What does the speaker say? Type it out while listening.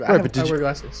I wear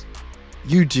glasses.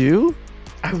 You do?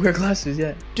 I wear glasses,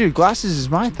 yeah. Dude, glasses is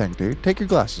my thing, dude. Take your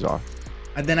glasses off.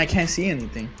 And then I can't see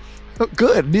anything. Oh,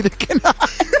 good. Neither can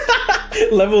I.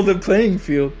 Level the playing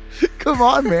field. Come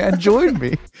on, man. Join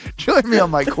me. Join me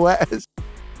on my quest.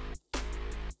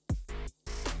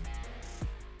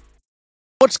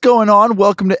 What's going on?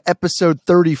 Welcome to episode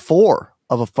 34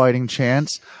 of A Fighting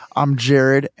Chance. I'm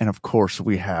Jared, and of course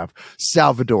we have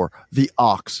Salvador the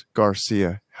Ox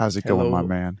Garcia. How's it going, my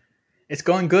man? It's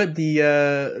going good.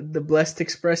 The Blessed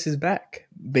Express is back,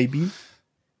 baby.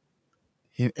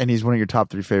 And he's one of your top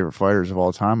 3 favorite fighters of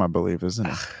all time, I believe, isn't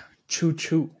he? Choo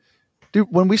choo. Dude,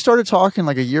 when we started talking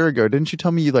like a year ago, didn't you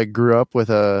tell me you like grew up with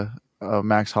a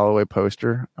Max Holloway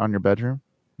poster on your bedroom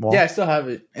wall? Yeah, I still have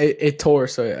it. It tore,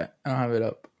 so yeah, I don't have it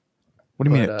up. What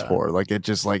do you mean it tore? Like it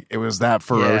just like it was that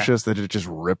ferocious that it just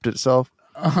ripped itself?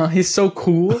 He's so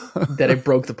cool that it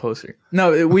broke the poster.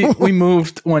 No, we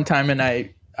moved one time and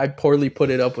I poorly put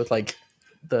it up with like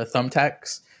the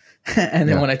thumbtacks, and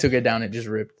then when I took it down, it just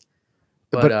ripped.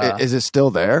 But is it still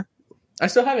there? I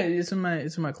still have it. It's in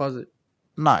my closet.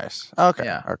 Nice. Okay.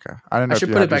 Yeah. Okay. I didn't know. I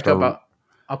should put it back up.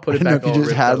 I'll put it back. If you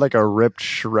just had like a ripped,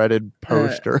 shredded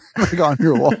poster like on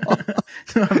your wall.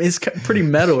 I mean, it's pretty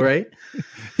metal, right?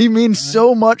 He means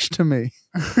so much to me.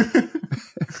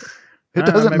 It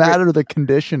doesn't matter the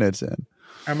condition it's in.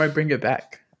 I might bring it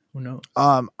back. Who knows?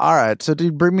 All right. So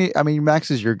dude, bring me. I mean,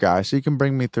 Max is your guy, so you can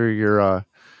bring me through your.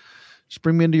 Just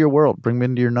bring me into your world. Bring me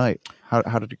into your night.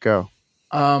 How did it go?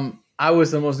 I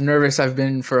was the most nervous I've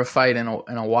been for a fight in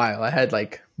a while. I had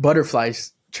like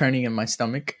butterflies churning in my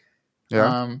stomach.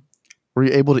 Yeah. Were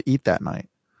you able to eat that night?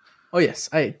 Oh yes,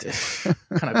 I ate.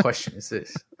 What kind of question is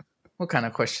this? What kind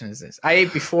of question is this? I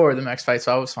ate before the Max fight,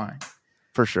 so I was fine.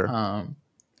 For sure.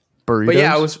 Burritos. But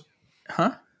yeah, I was.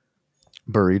 Huh?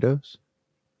 Burritos.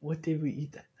 What did we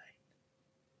eat that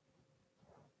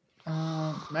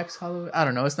night? Max Holloway. I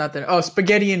don't know. It's not that. Oh,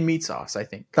 spaghetti and meat sauce. I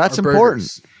think that's important.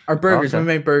 Our burgers. Okay. We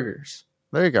made burgers.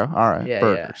 There you go. All right. Yeah,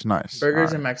 burgers. Yeah. Nice.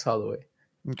 Burgers and Max Holloway.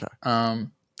 Okay.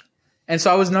 And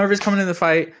so I was nervous coming into the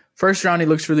fight. First round, he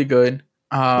looks really good.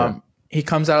 He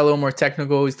comes out a little more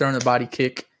technical. He's throwing a body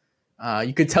kick.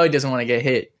 You could tell he doesn't want to get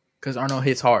hit because Arnold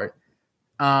hits hard.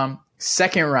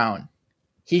 Second round,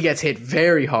 he gets hit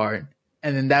very hard.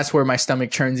 And then that's where my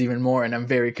stomach churns even more. And I'm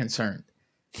very concerned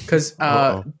because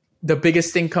the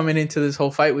biggest thing coming into this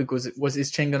whole fight week was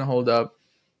his chin going to hold up?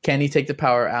 Can he take the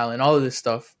power, Allen? All of this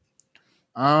stuff.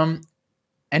 And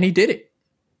he did it.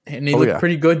 And he looked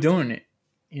pretty good doing it.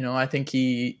 You know, I think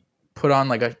he put on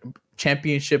like a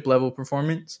championship level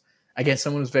performance against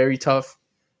someone who's very tough,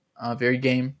 very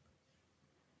game.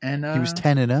 And he was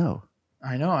 10-0.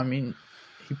 I know. I mean,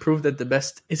 he proved that the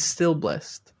best is still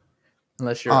blessed.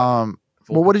 Unless you're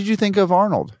well, what did you think of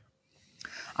Arnold?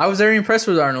 I was very impressed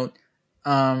with Arnold.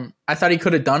 I thought he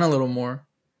could have done a little more.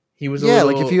 He was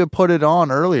like if you had put it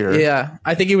on earlier. Yeah,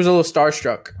 I think he was a little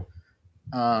starstruck.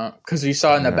 Because you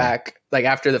saw in the back, like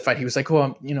after the fight, he was like,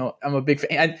 "Oh, I'm a big fan."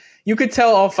 And you could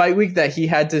tell all fight week that he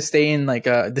had to stay in like,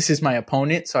 "This is my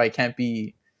opponent, so I can't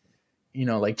be,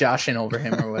 like joshing over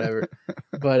him or whatever."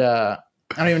 But I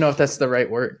don't even know if that's the right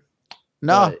word.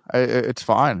 No, it's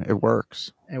fine. It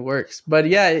works. It works. But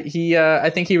yeah, I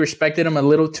think he respected him a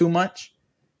little too much.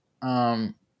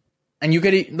 And you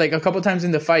could like a couple times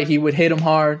in the fight, he would hit him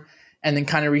hard and then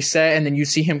kind of reset, and then you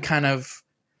see him kind of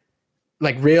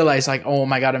like realize like, oh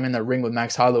my God, I'm in the ring with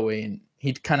Max Holloway, and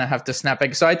he'd kind of have to snap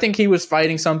back. So I think he was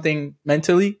fighting something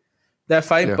mentally that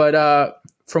fight. Yeah. But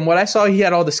from what I saw, he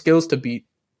had all the skills to beat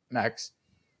Max.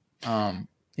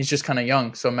 He's just kind of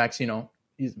young. So Max,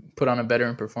 he's put on a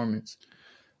better performance.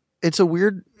 It's a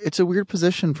weird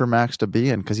position for Max to be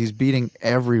in because he's beating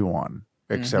everyone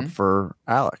except for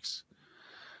Alex.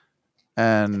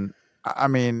 And I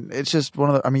mean, it's just one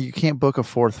of the, you can't book a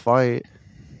fourth fight.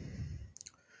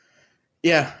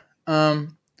 Yeah.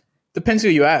 Depends who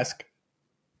you ask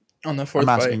on the fourth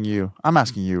fight. I'm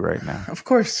asking you right now. Of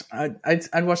course.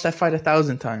 I'd watch that fight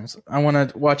 1,000 times. I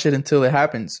want to watch it until it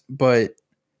happens. But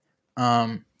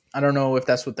I don't know if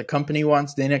that's what the company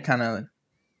wants. Dana kind of,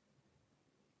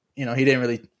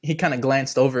 he kind of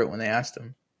glanced over it when they asked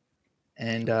him.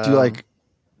 And do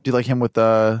you like him with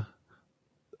the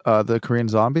Korean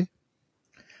Zombie?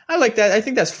 I like that. I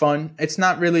think that's fun. It's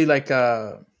not really like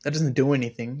that doesn't do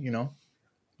anything,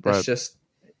 That's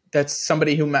that's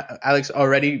somebody who Alex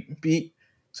already beat.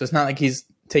 So it's not like he's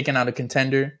taken out a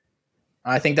contender.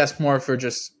 I think that's more for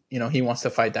just, he wants to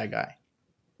fight that guy,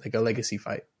 like a legacy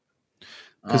fight.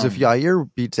 Because if Yair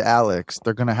beats Alex,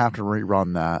 they're going to have to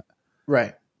rerun that.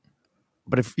 Right.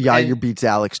 But if Yair beats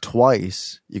Alex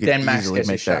twice, you can then easily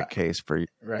make that case for you.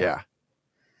 Right. Yeah.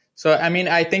 So I mean,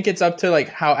 I think it's up to like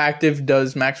how active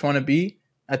does Max want to be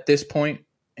at this point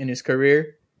in his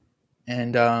career,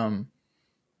 and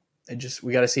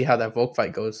we got to see how that Volk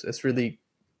fight goes. It's really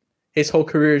his whole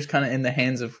career is kind of in the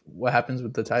hands of what happens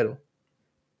with the title.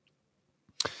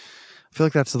 I feel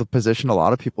like that's the position a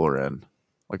lot of people are in.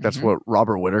 Like that's what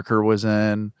Robert Whittaker was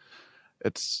in.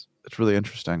 It's really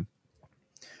interesting.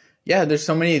 Yeah, there's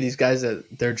so many of these guys that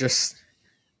they're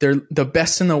the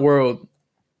best in the world,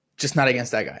 just not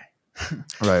against that guy.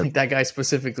 Right. Like that guy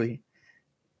specifically,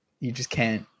 you just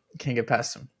can't get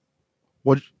past him.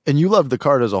 And you loved the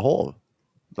card as a whole.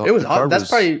 That's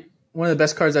probably one of the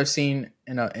best cards I've seen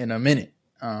in a minute,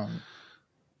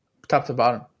 top to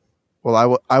bottom.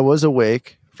 Well, I was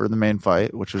awake for the main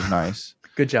fight, which was nice.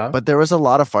 Good job. But there was a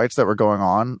lot of fights that were going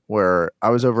on where I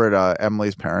was over at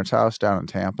Emily's parents' house down in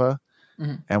Tampa,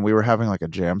 and we were having like a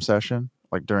jam session,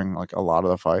 like during like a lot of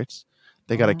the fights.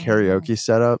 They got a karaoke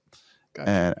set up,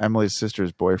 and Emily's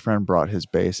sister's boyfriend brought his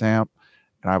bass amp,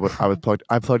 and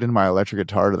I plugged in my electric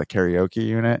guitar to the karaoke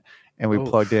unit, and we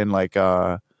plugged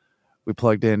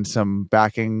in some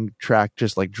backing track,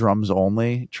 just like drums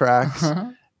only tracks.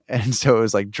 And so it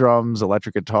was like drums,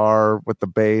 electric guitar with the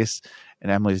bass,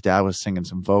 and Emily's dad was singing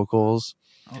some vocals.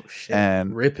 Oh shit!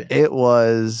 And ripping. It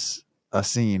was a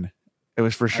scene. It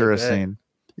was for sure a scene.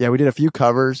 Yeah, we did a few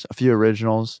covers, a few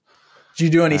originals. Did you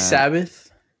do any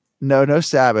Sabbath? No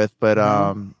Sabbath, but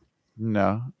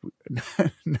no.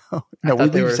 no, we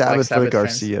did Sabbath for the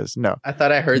Garcias. No, I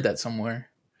thought I heard that somewhere.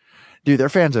 Dude, they're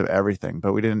fans of everything,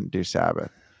 but we didn't do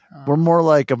Sabbath. We're more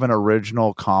like of an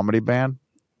original comedy band.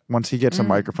 Once he gets a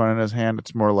microphone in his hand,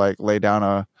 it's more like lay down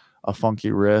a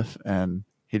funky riff, and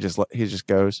he just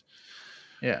goes,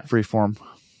 free form.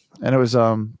 And it was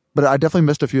but I definitely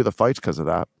missed a few of the fights because of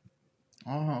that.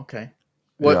 Oh, okay.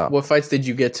 What fights did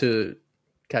you get to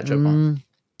catch up on?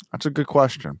 That's a good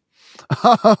question.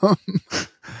 Because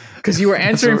you were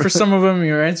answering for some of them,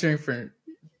 you were answering for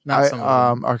not some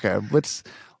of them. Okay, let's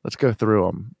go through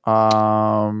them.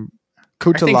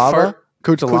 Kutalaba,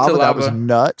 that was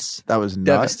nuts. That was nuts.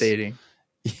 Devastating.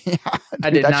 Yeah, I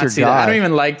did not see that. I don't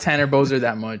even like Tanner Bozer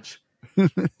that much.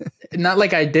 Not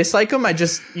like I dislike him. I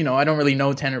just, I don't really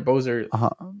know Tanner Bozer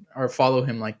or follow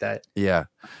him like that. Yeah,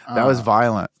 that was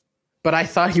violent. But I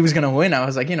thought he was going to win. I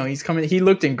was like, he's coming. He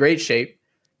looked in great shape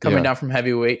coming down from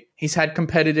heavyweight. He's had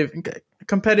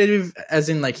competitive as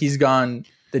in like he's gone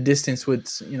the distance with,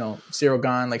 Cyril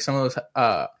Gane, like some of those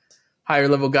higher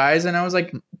level guys. And I was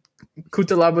like,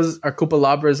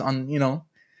 Kupalabras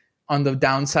on the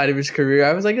downside of his career.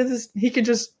 I was like, he could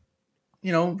just,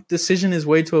 decision his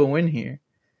way to a win here.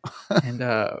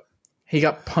 And he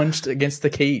got punched against the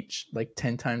cage like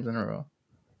 10 times in a row.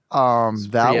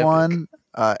 That one,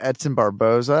 Edson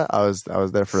Barboza, I was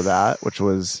there for that, which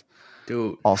was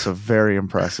also very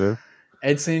impressive.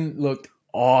 Edson looked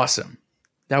awesome.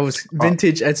 That was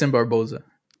vintage Edson Barboza.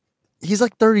 He's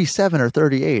like 37 or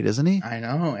 38, isn't he? I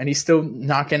know, and he's still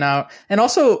knocking out. And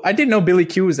also, I didn't know Billy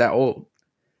Q was that old.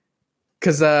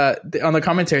 Because on the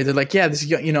commentary, they're like, yeah, this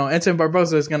Edson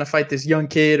Barboza is going to fight this young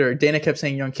kid, or Dana kept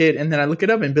saying young kid. And then I look it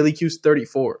up, and Billy Q's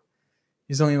 34.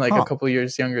 He's only like a couple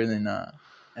years younger than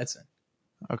Edson.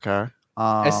 Okay.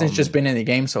 Edson's just been in the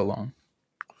game so long.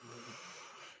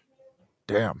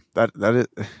 Damn. That is...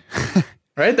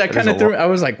 right? That kind of threw me. I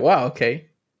was like, wow, okay.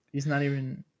 He's not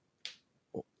even...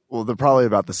 Well, they're probably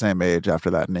about the same age after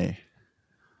that knee.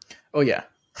 Oh, yeah.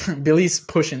 Billy's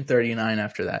pushing 39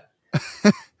 after that.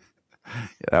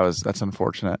 Yeah, that's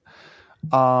unfortunate.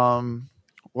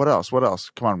 What else?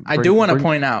 Come on. I do want to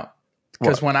point out,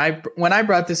 because when I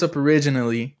brought this up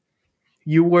originally,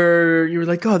 you were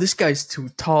like, oh, this guy's too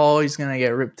tall. He's going to get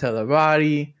ripped to the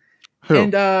body. Who?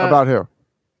 And, about who?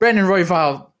 Brandon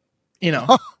Royval,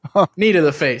 knee to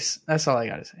the face. That's all I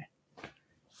got to say.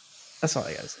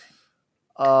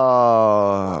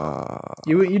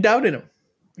 You doubted him.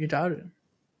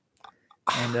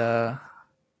 And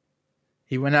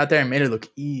he went out there and made it look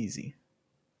easy.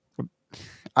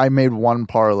 I made one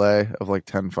parlay of like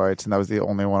 10 fights, and that was the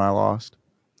only one I lost.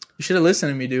 You should have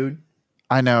listened to me, dude.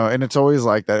 I know, and it's always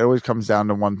like that. It always comes down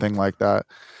to one thing like that.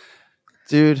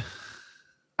 Dude.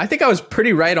 I think I was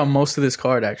pretty right on most of this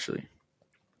card, actually.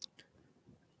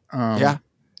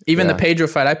 Even the Pedro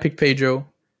fight, I picked Pedro.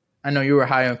 I know you were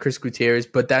high on Chris Gutierrez,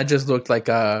 but that just looked like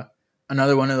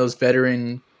another one of those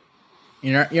veteran.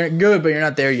 You're good, but you're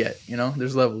not there yet.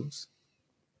 There's levels.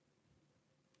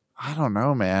 I don't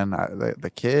know, man.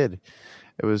 The kid,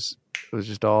 it was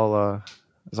just all it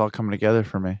was all coming together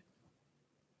for me.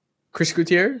 Chris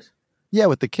Gutierrez? Yeah,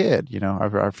 with the kid,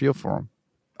 I feel for him.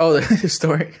 Oh, the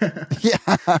story. Yeah,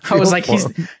 I was like,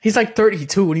 he's like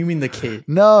 32. What do you mean the kid?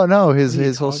 No,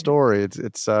 his whole story.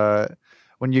 It's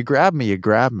when you grab me, you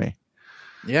grab me.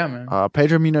 Yeah, man.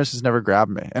 Pedro Munoz has never grabbed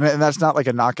me, and that's not like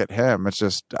a knock at him. It's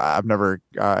just I've never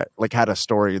like had a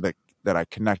story that I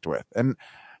connect with, and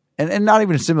not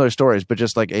even similar stories, but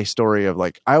just like a story of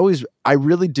like I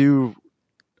really do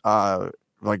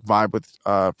like vibe with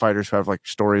fighters who have like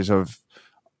stories of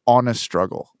honest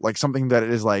struggle, like something that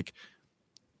is like.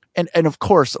 And of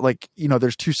course, like, you know,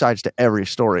 there's two sides to every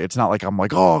story. It's not like I'm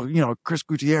like, oh, you know, Chris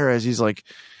Gutierrez, he's like,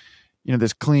 you know,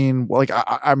 this clean, like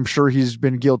I'm sure he's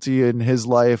been guilty in his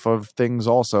life of things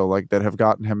also like that have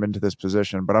gotten him into this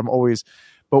position. But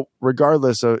but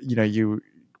regardless of, you know,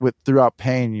 throughout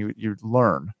pain, you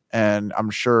learn. And I'm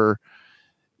sure,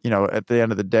 you know, at the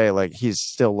end of the day, like he's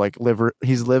still like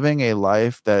he's living a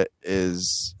life that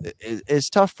is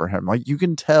tough for him. Like you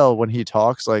can tell when he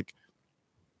talks, like,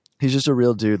 he's just a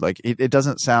real dude. Like it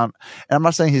doesn't sound, and I'm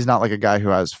not saying he's not like a guy who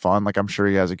has fun. Like I'm sure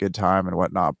he has a good time and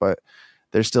whatnot, but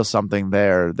there's still something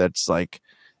there that's like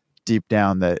deep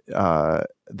down that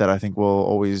I think will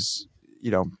always, you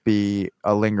know, be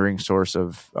a lingering source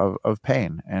of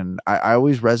pain. And I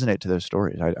always resonate to those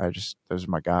stories. I just, those are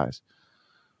my guys.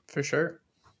 For sure.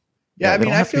 Yeah, I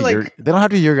mean, I feel like they don't have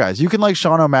to be your guys. You can like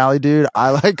Sean O'Malley, dude. I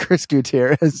like Chris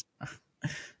Gutierrez.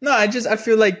 No, I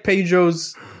feel like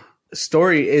Pedro's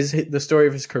story is the story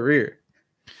of his career,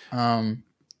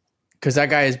 because that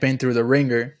guy has been through the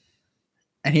ringer,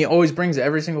 and he always brings it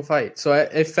every single fight. So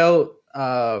it felt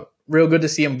real good to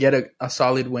see him get a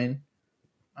solid win,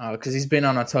 because he's been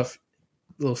on a tough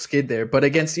little skid there, but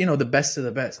against, you know, the best of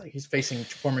the best. Like he's facing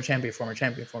former champion.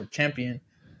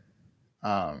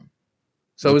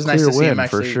 So it was nice to see him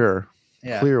actually. For sure.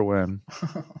 Yeah. Clear win.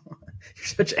 You're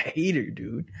such a hater,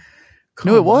 dude.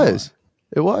 No, it was.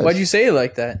 It was. Why'd you say it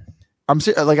like that?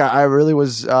 I really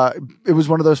was. It was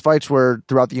one of those fights where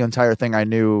throughout the entire thing, I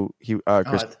knew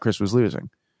Chris was losing.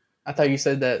 I thought you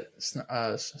said that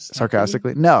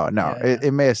sarcastically. No. Yeah.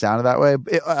 It may have sounded that way.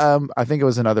 I think it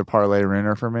was another parlay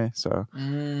winner for me. So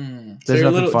there's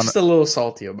nothing fun. Just a little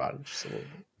salty about it. Just a little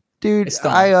bit. Dude,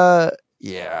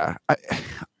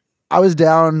 I was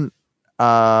down.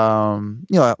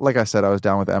 You know, like I said, I was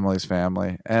down with Emily's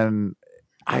family, and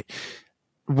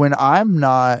when I'm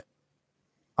not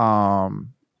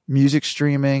music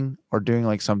streaming or doing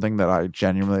like something that I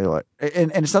genuinely like,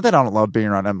 and it's not that I don't love being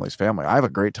around Emily's family. I have a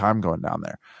great time going down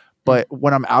there, but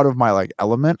when I'm out of my like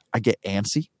element, I get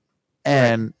antsy,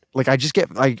 and like I just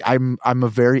get like I'm a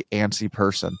very antsy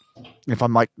person if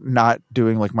I'm like not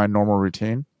doing like my normal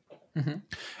routine. And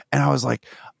I was like,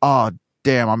 oh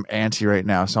damn, I'm antsy right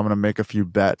now, so I'm gonna make a few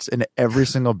bets. And every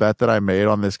single bet that I made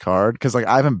on this card, because like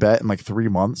I haven't bet in like 3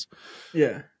 months.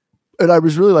 Yeah. And I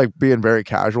was really like being very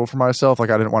casual for myself.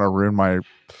 Like I didn't want to ruin my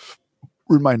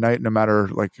night, no matter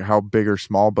like how big or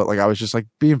small. But like I was just like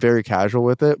being very casual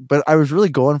with it. But I was really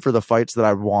going for the fights that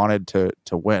I wanted to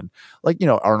win, like, you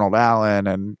know, Arnold Allen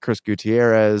and Chris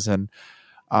Gutierrez and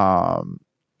like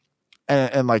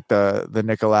the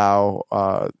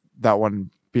Nicolau, that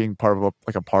one being part of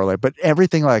a parlay. But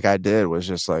everything like I did was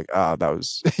just like, that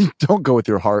was don't go with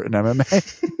your heart in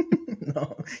MMA.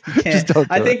 No, you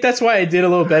can't. I think that's why I did a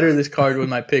little better this card with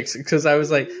my picks, because I was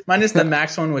like, minus the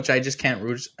Max one, which I just can't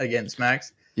root against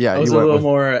Max. Yeah, I was a little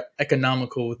more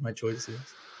economical with my choices.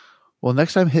 Well,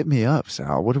 next time hit me up,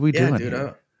 Sal. What are we doing? Dude,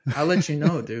 here? I'll let you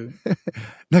know, dude.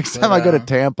 Next time I go to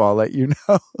Tampa, I'll let you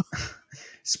know.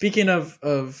 Speaking of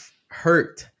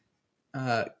hurt,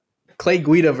 Clay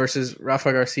Guida versus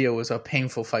Rafa Garcia was a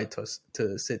painful fight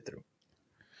to sit through.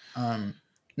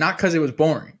 Not because it was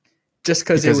boring. Just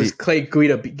because it was Clay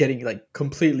Guida getting like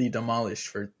completely demolished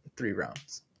for 3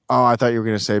 rounds. Oh, I thought you were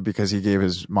going to say because he gave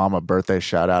his mom a birthday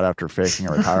shout out after faking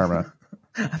a retirement.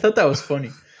 I thought that was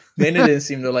funny. Dana didn't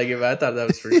seem to like it, but I thought that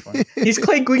was pretty funny. He's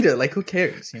Clay Guida. Like, who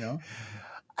cares, you know?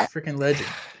 Freaking legend.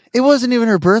 It wasn't even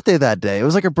her birthday that day. It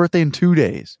was like her birthday in 2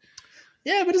 days.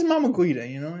 Yeah, but it's Mama Guida,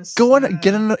 you know? Go on,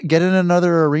 get in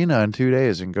another arena in 2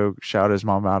 days and go shout his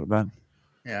mom out then.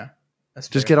 Yeah. That's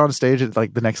just fair. Get on stage at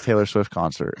like the next Taylor Swift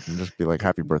concert and just be like,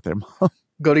 happy birthday, Mom.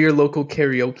 Go to your local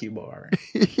karaoke bar.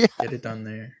 Yeah. Get it done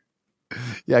there.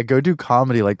 Yeah, go do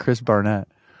comedy like Chris Barnett.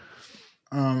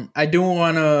 I do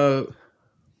want to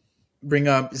bring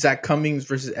up Zach Cummings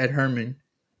versus Ed Herman,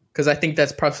 because I think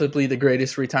that's possibly the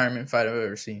greatest retirement fight I've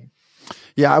ever seen.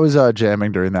 Yeah, I was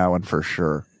jamming during that one for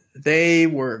sure. They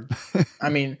were, I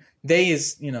mean, I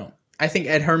think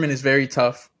Ed Herman is very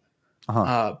tough.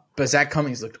 But Zach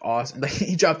Cummings looked awesome. Like,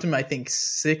 he dropped him, I think,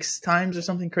 6 times or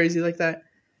something crazy like that.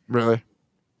 Really?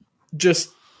 Just,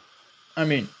 I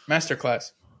mean,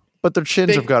 masterclass. But their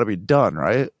chins have got to be done,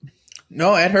 right?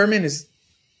 No, Ed Herman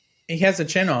he has a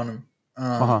chin on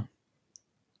him.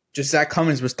 Just Zach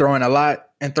Cummins was throwing a lot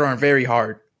and throwing very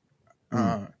hard.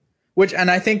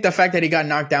 And I think the fact that he got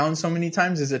knocked down so many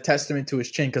times is a testament to his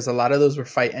chin, because a lot of those were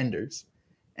fight enders.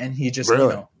 And he just,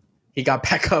 he got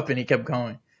back up and he kept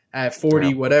going at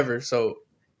 40, whatever. So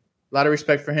a lot of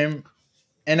respect for him.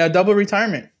 And a double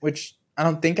retirement, which I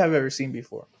don't think I've ever seen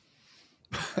before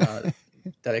that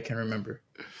I can remember.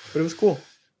 But it was cool.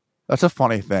 That's a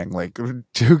funny thing. Like,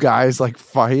 two guys like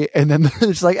fight, and then they're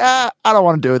just like, I don't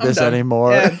want to do this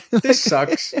anymore. Yeah, this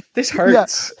sucks. This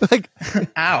hurts. Yeah, like,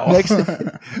 ow.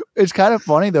 It's kind of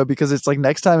funny though, because it's like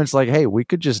next time it's like, hey, we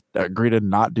could just agree to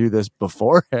not do this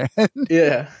beforehand.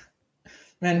 Yeah.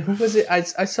 Man, who was it? I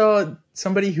saw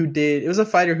somebody who did. It was a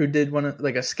fighter who did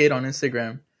like a skate on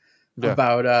Instagram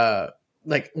about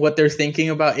like what they're thinking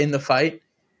about in the fight.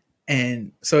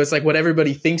 And so it's like what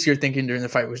everybody thinks you're thinking during the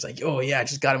fight, was like, oh yeah, I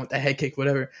just got him with the head kick,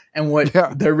 whatever. And what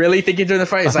they're really thinking during the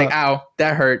fight is like, ow,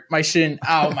 that hurt. My shin,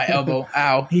 ow, my elbow,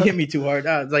 ow, he hit me too hard.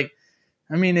 It's like,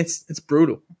 I mean, it's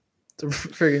brutal. It's a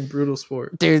freaking brutal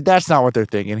sport. Dude, that's not what they're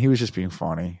thinking. He was just being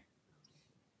funny.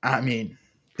 I mean,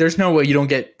 there's no way you don't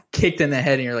get kicked in the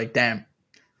head and you're like, damn,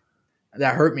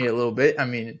 that hurt me a little bit. I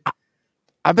mean,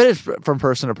 I bet it's from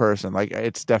person to person. Like,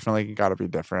 it's definitely got to be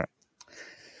different.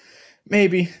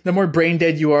 Maybe. The more brain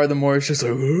dead you are, the more it's just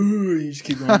like, you just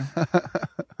keep going.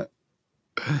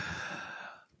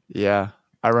 Yeah.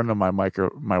 I run on my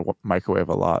microwave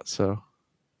a lot, so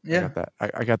yeah.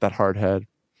 I got that hard head.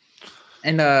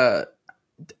 And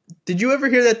did you ever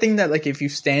hear that thing that, like, if you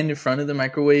stand in front of the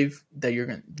microwave, that you're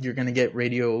gonna get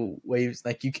radio waves?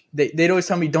 Like, they'd always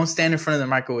tell me, don't stand in front of the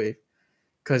microwave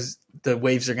because the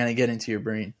waves are gonna get into your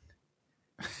brain.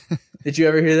 Did you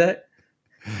ever hear that?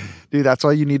 Dude, that's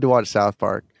why you need to watch South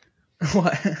Park.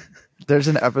 What? There's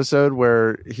an episode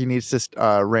where he needs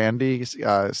to, Randy,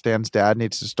 Stan's dad,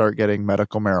 needs to start getting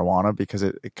medical marijuana because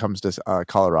it comes to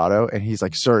Colorado. And he's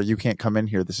like, sir, you can't come in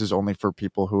here. This is only for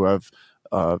people who have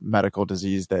medical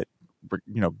disease that,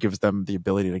 gives them the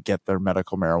ability to get their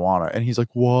medical marijuana. And he's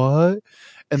like, what?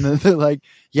 And then they're like,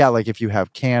 yeah, like if you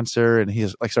have cancer. And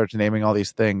he's like, starts naming all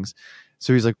these things.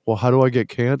 So he's like, well, how do I get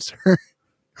cancer?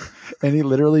 And he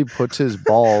literally puts his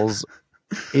balls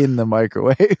in the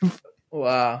microwave.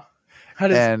 Wow. I'm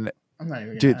not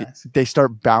even gonna ask. They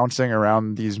start bouncing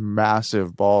around these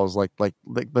massive balls, like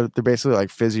they're basically like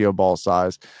physio ball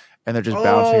size, and they're just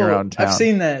bouncing around town. I've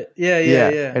seen that. Yeah.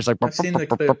 It's like, I've seen the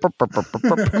clip.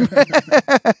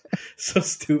 So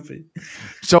stupid.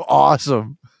 So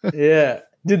awesome. Yeah.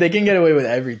 Dude, they can get away with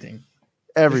everything.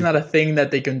 There's not a thing that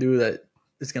they can do that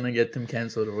is gonna get them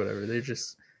canceled or whatever.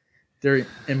 They're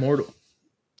immortal.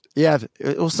 Yeah,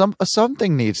 well,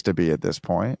 something needs to be at this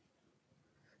point.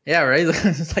 Yeah, right.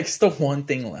 It's like still one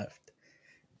thing left.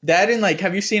 That and like,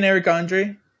 have you seen Eric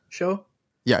Andre show?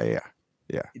 Yeah.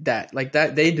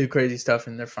 That they do crazy stuff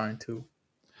and they're fine too.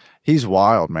 He's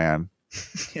wild, man.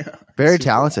 Yeah, very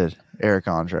talented, wild. Eric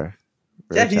Andre.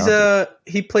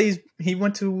 He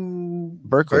went to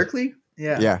Berkeley.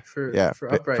 Yeah. For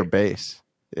upright. For bass.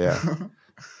 Yeah,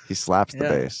 he slaps the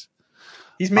bass.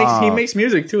 He makes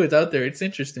music too. It's out there. It's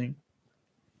interesting.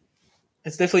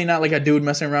 It's definitely not like a dude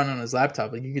messing around on his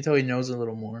laptop. Like, you can tell he knows a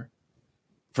little more.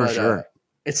 For sure.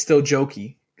 It's still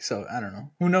jokey. So I don't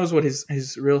know. Who knows what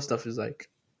his real stuff is like?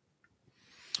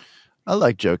 I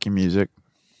like jokey music.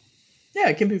 Yeah,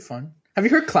 it can be fun. Have you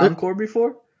heard clowncore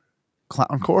before?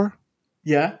 Clowncore?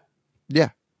 Yeah. Yeah.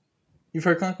 You've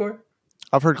heard clowncore?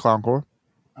 I've heard clowncore.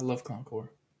 I love clowncore.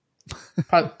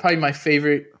 Probably my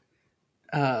favorite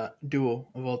duo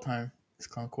of all time is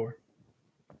clowncore.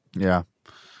 Yeah.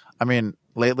 I mean,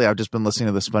 lately I've just been listening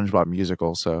to the SpongeBob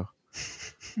musical, so.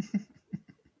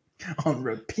 On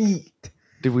repeat.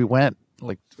 Dude, we went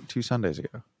like 2 Sundays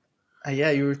ago.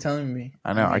 Yeah, you were telling me.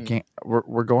 I know. I can't.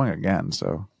 We're going again,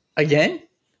 so. Again?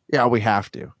 Yeah, we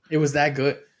have to. It was that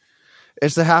good.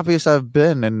 It's the happiest I've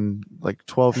been in like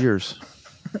 12 years.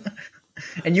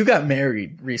 And you got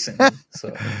married recently,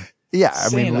 so. Yeah,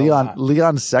 I mean,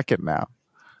 Leon's second now.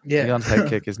 Yeah. Leon's head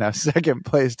kick is now second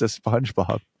place to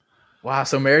SpongeBob. Wow,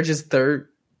 so marriage is third.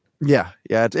 Yeah.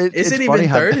 Is it even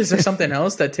third? Is there something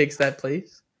else that takes that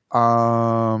place?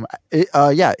 Yeah.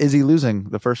 Is he losing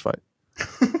the first fight?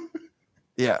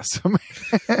 Yeah. So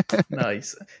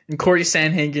nice. And Corey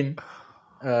Sandhagen,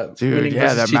 dude,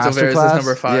 that masterclass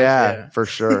number 5. Yeah, for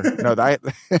sure. No,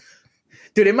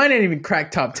 dude, it might not even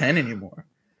crack top 10 anymore.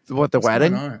 What, the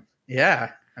wedding?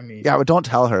 Yeah, I mean, yeah, but don't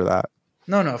tell her that.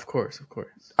 No, of course.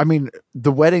 I mean,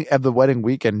 the wedding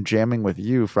weekend, jamming with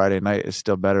you Friday night is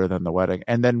still better than the wedding.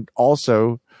 And then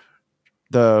also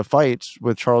the fights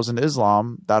with Charles and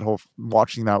Islam,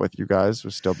 watching that with you guys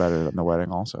was still better than the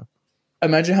wedding. Also,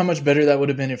 imagine how much better that would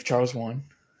have been if Charles won.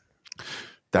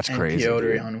 That's and crazy.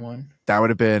 Piotr Jan won. That would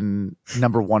have been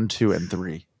number 1, 2, and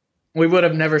 3. We would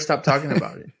have never stopped talking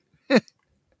about it.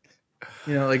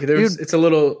 Like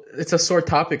it's a sore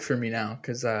topic for me now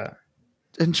because.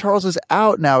 And Charles is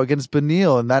out now against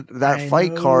Beneil, and that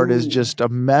fight card is just a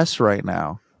mess right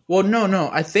now. Well, no.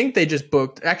 I think they just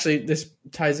booked. Actually, this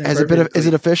ties in. Is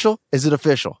it official? Is it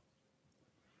official?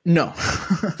 No.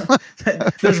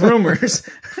 There's rumors,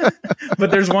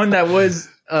 but there's one that was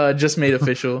just made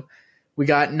official. We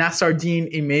got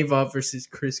Nasruddin Imavov versus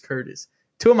Chris Curtis.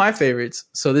 2 of my favorites,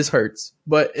 so this hurts,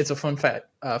 but it's a fun fight.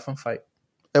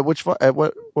 At which fight? At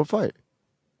what fight?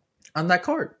 On that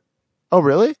card. Oh,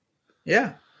 really?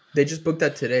 Yeah, they just booked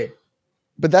that today.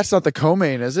 But that's not the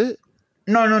co-main, is it?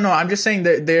 No. I'm just saying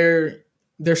that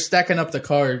they're stacking up the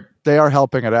card. They are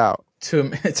helping it out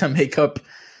to make up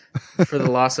for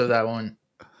the loss of that one.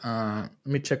 Let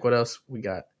me check what else we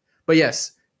got. But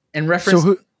yes, in reference.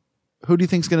 So who do you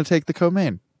think is going to take the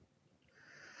co-main?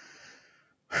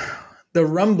 The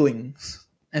rumblings,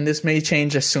 and this may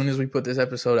change as soon as we put this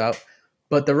episode out,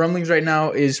 but the rumblings right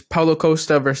now is Paulo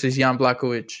Costa versus Jan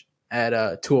Blachowicz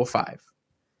at 205.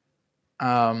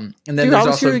 And then there's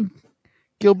also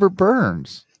Gilbert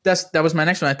Burns. That was my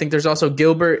next one. I think there's also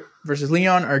Gilbert versus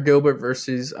Leon or Gilbert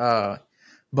versus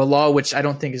Bilal, which I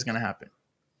don't think is going to happen.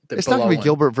 It's not going to be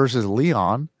Gilbert versus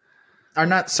Leon. Or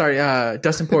not, sorry,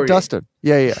 Dustin Poirier. Dustin.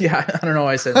 Yeah. Yeah, I don't know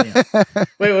why I said Leon.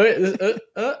 Wait.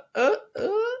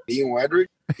 Leon Wedrick?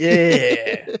 Yeah.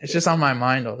 It's just on my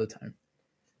mind all the time.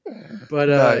 But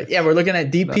we're looking at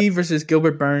DP versus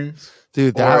Gilbert Burns.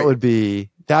 Dude,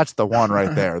 that's the one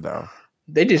right there, though.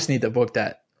 They just need to book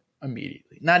that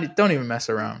immediately. Don't even mess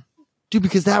around. Dude,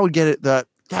 because that would get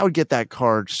that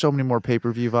card so many more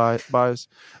pay-per-view buys.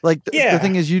 Like the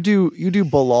thing is, you do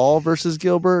Bilal versus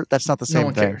Gilbert. That's not the same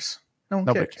thing. Cares.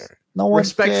 Nobody cares. No one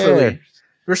cares.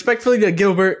 Respectfully to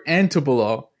Gilbert and to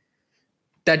Bilal,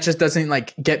 that just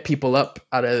doesn't get people up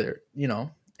out of there.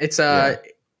 It's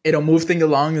it'll move things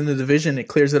along in the division. It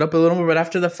clears it up a little more, but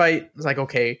after the fight, it's like,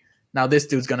 okay, now this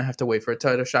dude's gonna have to wait for a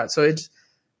title shot. So it's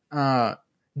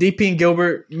DP and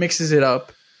Gilbert mixes it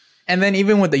up, and then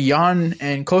even with the Jan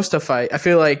and Costa fight, I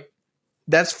feel like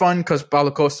that's fun because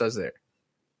Paulo Costa's there.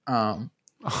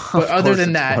 But other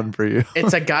than that,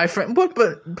 it's a guy from but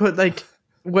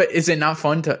what is it not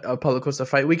fun to Paulo Costa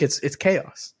fight week? It's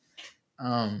chaos.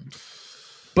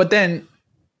 But then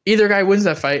either guy wins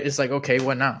that fight. It's like, okay,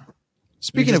 what now?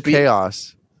 Speaking of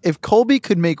chaos, if Colby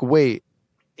could make weight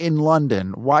in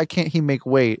London, why can't he make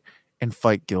weight and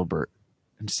fight Gilbert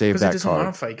and save that card? Because he doesn't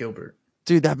want to fight Gilbert.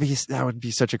 Dude, that would be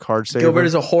such a card saver. Gilbert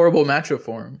is a horrible matchup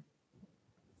for him.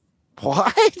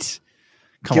 What?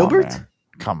 Gilbert?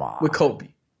 Come on. With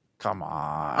Colby. Come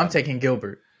on. I'm taking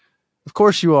Gilbert. Of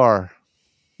course you are.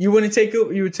 You wouldn't take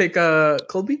you would take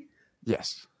Colby?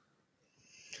 Yes.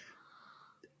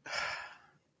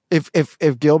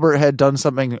 If Gilbert had done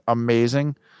something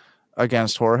amazing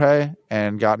against Jorge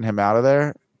and gotten him out of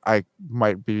there, I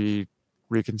might be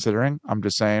reconsidering. I'm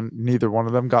just saying neither one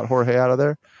of them got Jorge out of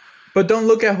there. But don't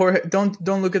look at Jorge. Don't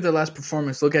look at the last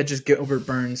performance. Look at just Gilbert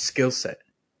Burns' skill set.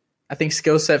 I think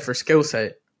skill set for skill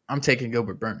set, I'm taking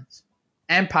Gilbert Burns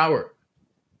and power.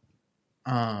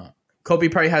 Kobe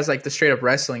probably has the straight up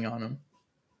wrestling on him.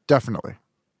 Definitely.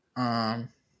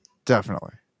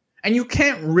 Definitely. And you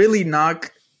can't really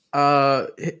knock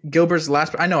Gilbert's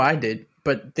last. I know I did,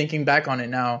 but thinking back on it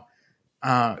now,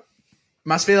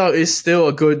 Masvidal is still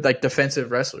a good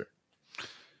defensive wrestler.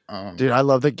 Dude, I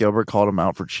love that Gilbert called him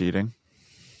out for cheating.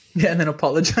 Yeah, and then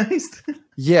apologized.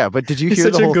 Yeah, but did you hear He's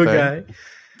the such whole a good thing? guy.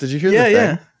 Did you hear the thing?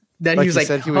 Yeah. Then he was like,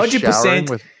 said he was 100%.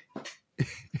 with...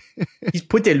 He's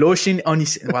put the lotion on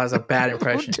his... Wow, that's a bad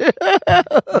impression.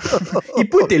 He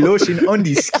put the lotion on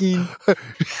the skin.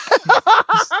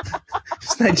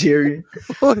 It's Nigerian.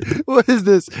 What is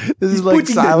this? This is like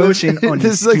silence.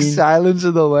 This is like Silence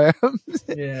of the Lambs.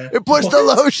 Yeah. It puts the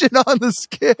lotion on the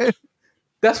skin.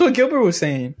 That's what Gilbert was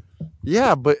saying.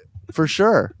 Yeah, but for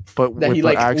sure. But that with he,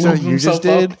 the accent you just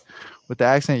did, up. with the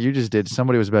accent you just did,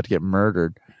 somebody was about to get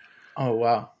murdered. Oh,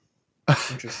 wow.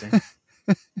 Interesting.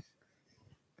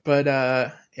 But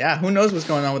who knows what's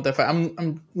going on with that fight?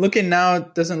 I'm looking now.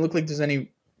 It doesn't look like there's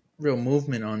any real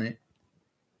movement on it.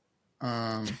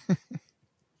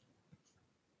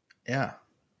 Yeah,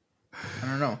 I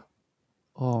don't know.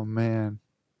 Oh man,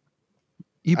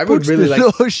 I would really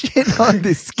like lotion on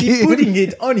the skin. Keep putting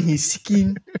it on his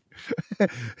skin.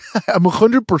 I'm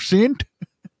 100%.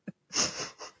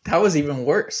 That was even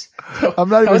worse. I'm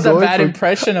not even that was going a bad for,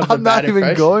 impression of the I'm not bad even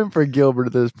impression. going for Gilbert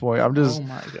at this point. I'm just Oh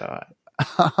my god.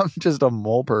 I'm just a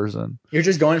mole person. You're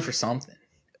just going for something.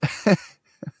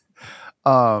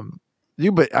 But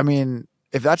I mean,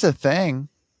 if that's a thing,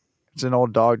 it's an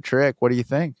old dog trick. What do you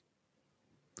think?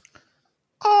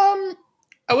 I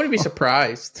wouldn't be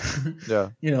surprised. Yeah.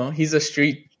 You know, he's a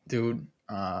street dude.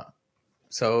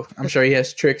 So I'm sure he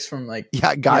has tricks from like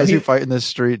guys who fight in the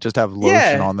street just have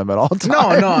lotion on them at all times. No,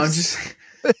 I'm just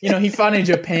he fought in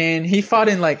Japan. He fought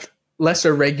in like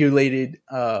lesser regulated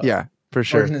for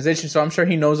sure organizations. So I'm sure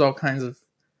he knows all kinds of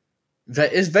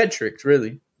vet tricks,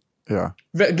 really. Yeah.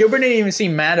 Gilbert didn't even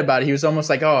seem mad about it. He was almost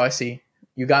like, "Oh, I see.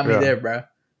 You got me there, bro.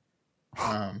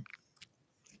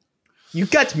 You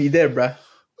got me there, bro."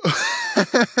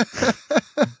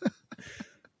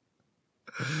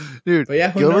 Dude, but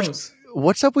yeah, who knows?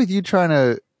 What's up with you trying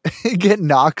to get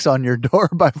knocks on your door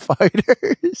by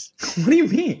fighters? What do you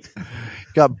mean?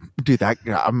 Dude,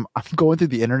 I'm going through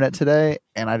the internet today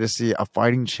and I just see a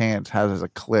Fighting Chance has a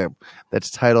clip that's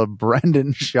titled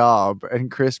Brendan Schaub and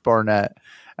Chris Barnett.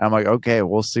 And I'm like, okay,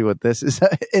 we'll see what this is.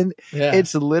 And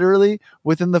it's literally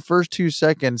within the first 2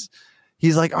 seconds,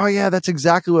 he's like, oh yeah, that's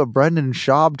exactly what Brendan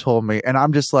Schaub told me. And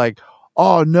I'm just like,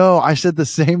 oh no, I said the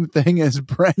same thing as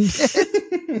Brendan.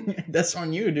 That's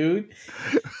on you, dude.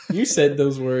 You said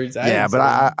those words.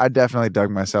 I definitely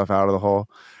dug myself out of the hole.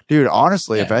 Dude,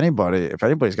 honestly, if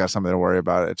anybody's got something to worry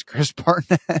about, it's Chris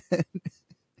Barnett.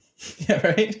 Yeah,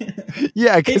 right?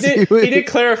 Yeah, he did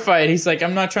clarify it. He's like,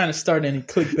 I'm not trying to start any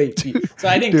clickbait beat. So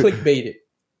I didn't clickbait it.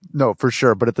 No, for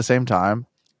sure. But at the same time,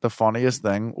 the funniest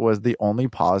thing was the only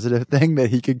positive thing that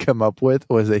he could come up with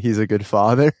was that he's a good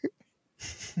father.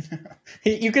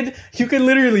 You could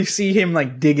literally see him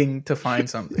like digging to find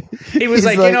something. He was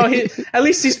like, at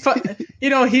least he's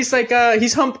he's like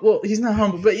he's humble. Well, he's not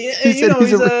humble, but he's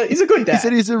a good dad. He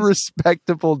said he's a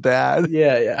respectable dad.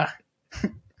 Yeah.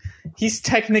 He's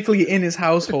technically in his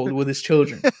household with his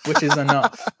children, which is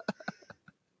enough.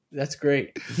 That's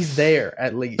great. He's there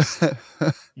at least,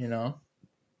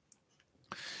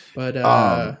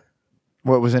 But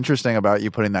what was interesting about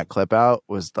you putting that clip out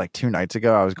was like 2 nights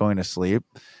ago, I was going to sleep.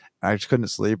 I just couldn't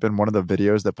sleep. And one of the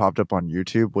videos that popped up on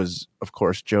YouTube was, of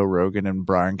course, Joe Rogan and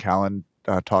Brian Callen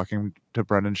talking to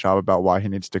Brendan Schaub about why he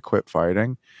needs to quit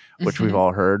fighting, which we've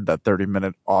all heard, that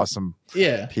 30-minute awesome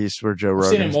piece where Joe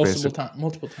Rogan I've seen it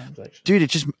multiple times, actually.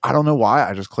 Dude, I don't know why.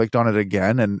 I just clicked on it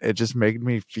again and it just made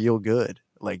me feel good.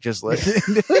 Like just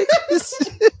listening to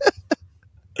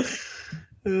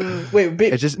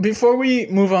it. Before we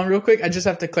move on real quick, I just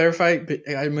have to clarify.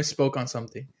 I misspoke on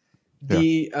something.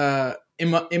 The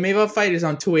Imavov fight is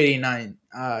on 289,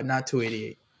 not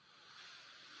 288.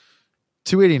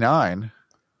 289?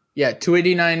 Yeah,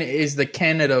 289 is the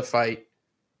Canada fight,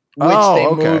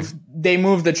 which they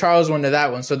moved the Charles one to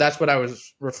that one. So that's what I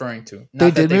was referring to.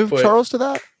 They move Charles to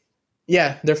that?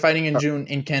 Yeah, they're fighting in June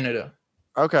in Canada.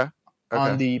 Okay.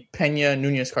 On the Pena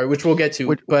Nunez card, which we'll get to.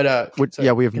 We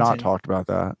have not talked about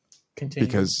that.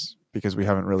 Continue. Because we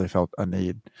haven't really felt a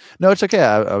need. No, it's okay.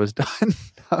 I was done.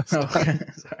 Sorry.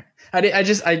 I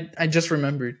just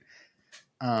remembered.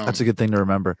 That's a good thing to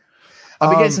remember. I've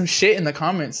been getting some shit in the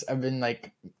comments. I've been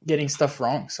like getting stuff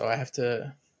wrong, so I have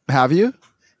to. Have you?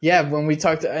 Yeah, when we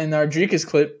talked in our Dricus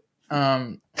clip,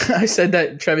 I said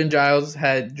that Trevin Giles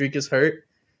had Dricus hurt,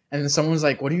 and then someone was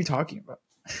like, "What are you talking about?"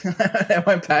 I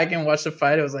went back and watched the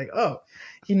fight. I was like, "Oh,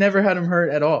 he never had him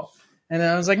hurt at all." And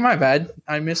then I was like, "My bad,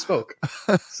 I misspoke."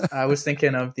 I was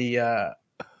thinking of the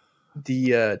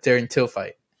Darren Till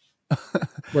fight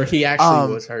where he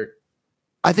actually was hurt.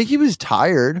 I think he was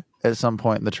tired at some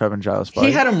point in the Trevin Giles fight.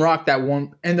 He had him rock that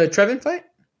one in the Trevin fight.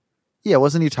 Yeah,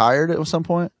 wasn't he tired at some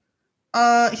point?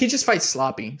 He just fights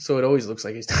sloppy, so it always looks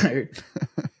like he's tired.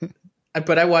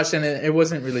 But I watched and it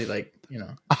wasn't really like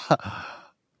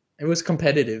it was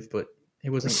competitive, but it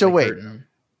wasn't. So wait, hurting him.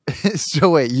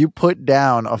 So wait, you put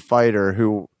down a fighter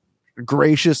who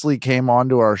graciously came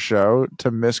onto our show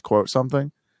to misquote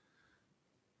something?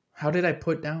 How did I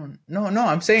put down? No,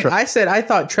 I'm saying I said I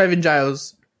thought Trevin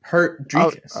Giles hurt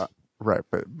Dricus. Right,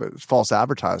 but it's false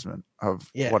advertisement of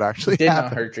what actually did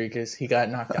happened. Not hurt Dricus. He got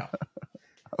knocked out.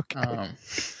 Okay.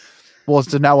 Well,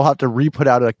 so now we'll have to re-put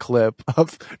out a clip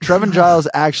of Trevin Giles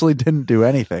actually didn't do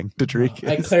anything to Dricus.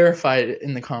 I clarified it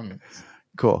in the comments.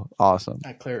 Cool. Awesome.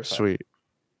 I clarified. Sweet.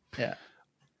 Yeah.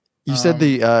 You said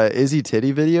the Izzy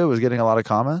Titty video was getting a lot of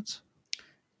comments?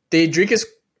 The Dricus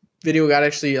video got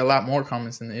actually a lot more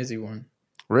comments than the Izzy one.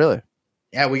 Really?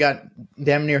 Yeah, we got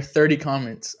damn near 30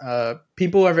 comments.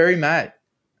 People are very mad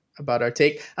about our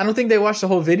take. I don't think they watched the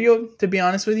whole video, to be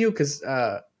honest with you, because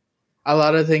a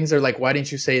lot of things are like, why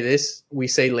didn't you say this? We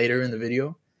say later in the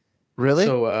video. Really?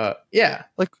 So yeah.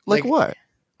 Like what?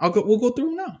 We'll go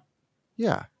through them now.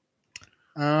 Yeah.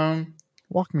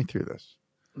 Walk me through this.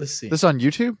 Let's see. This on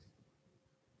YouTube?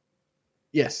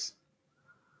 Yes.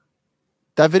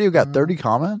 That video got 30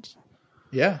 comments?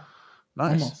 Yeah.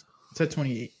 Nice. Almost. It's at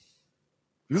 28.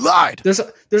 You lied.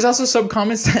 There's also some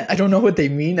comments that I don't know what they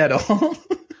mean at all.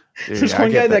 Dude, There's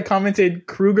one guy that commented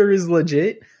Kruger is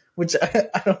legit, which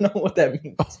I don't know what that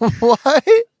means. What?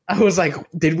 I was like,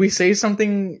 did we say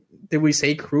something? Did we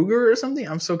say Kruger or something?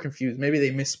 I'm so confused. Maybe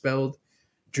they misspelled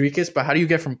Drekus, but how do you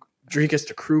get from Drekus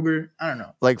to Kruger? I don't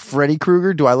know. Like Freddy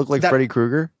Krueger? Do I look like Freddy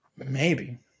Krueger?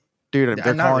 Maybe. Dude,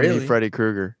 they're calling me Freddy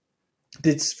Krueger.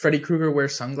 Did Freddy Krueger wear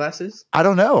sunglasses? I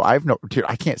don't know. Dude,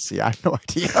 I can't see. I have no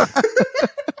idea.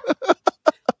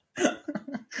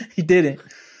 He didn't.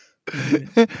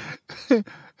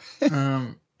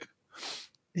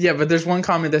 Yeah, but there's one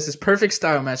comment that says perfect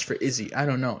style match for Izzy. I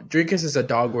don't know. Drekus is a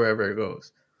dog wherever it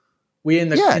goes. We in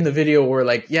the video were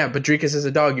like, yeah, but Drekus is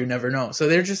a dog. You never know. So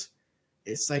they're just,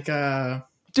 it's like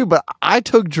dude. But I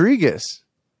took Drekus.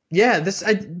 Yeah,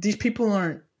 these people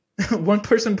aren't. One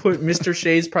person put Mr.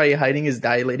 Shea's probably hiding his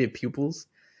dilated pupils,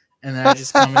 and then I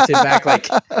just commented back like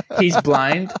he's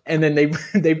blind, and then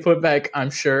they put back I'm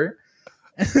sure,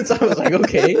 and so I was like,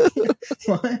 okay,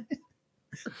 what?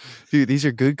 Dude, these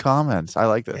are good comments. I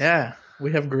like this. Yeah,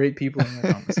 we have great people in the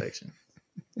comment section.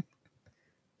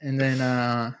 And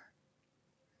then,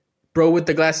 bro with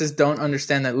the glasses don't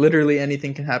understand that literally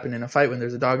anything can happen in a fight when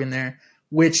there's a dog in there,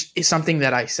 which is something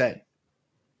that I said.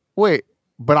 Wait.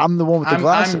 But I'm the one with the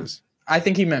glasses. I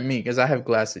think he meant me because I have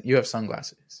glasses. You have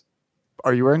sunglasses.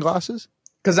 Are you wearing glasses?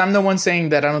 Because I'm the one saying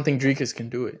that I don't think Drekus can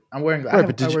do it. I'm wearing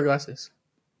glasses. I wear glasses.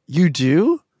 You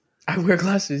do? I wear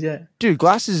glasses, yeah. Dude,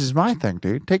 glasses is my thing,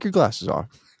 dude. Take your glasses off.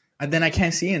 And then I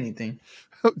can't see anything.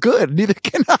 Good. Neither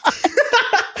can I.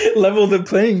 Level the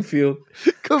playing field.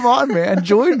 Come on, man.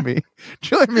 Join me.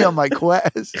 Join me on my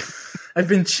quest. I've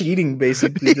been cheating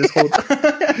basically this whole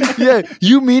time. Yeah,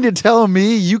 you mean to tell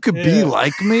me you could be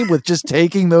like me with just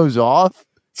taking those off?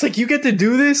 It's like you get to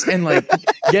do this and like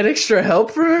get extra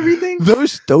help from everything.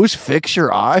 Those fix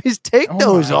your eyes. Take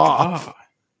those off. God.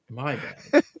 My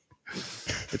bad.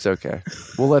 It's okay.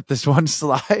 We'll let this one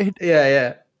slide.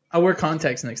 Yeah. I'll wear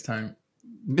contacts next time.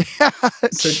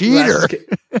 So cheater.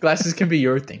 Glasses can be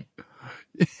your thing.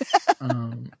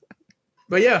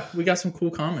 But yeah, we got some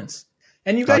cool comments.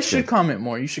 And you guys should comment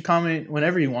more. You should comment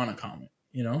whenever you want to comment,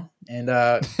 you know? And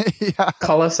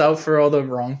call us out for all the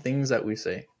wrong things that we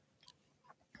say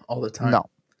all the time.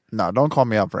 No, don't call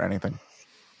me out for anything.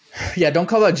 Yeah, don't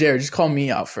call out Jared. Just call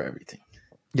me out for everything.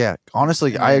 Yeah,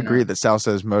 honestly, I agree that Sal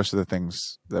says most of the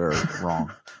things that are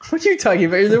wrong. What are you talking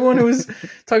about? You're the one who was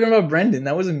talking about Brendan.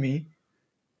 That wasn't me.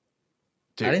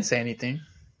 Dude. I didn't say anything.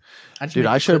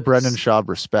 I showed Brendan Schaub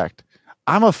respect.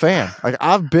 I'm a fan. Like,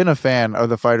 I've been a fan of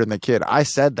The Fighter and the Kid. I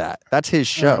said that. That's his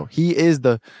show. He is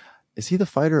is he the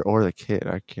fighter or the kid?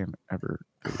 I can't ever.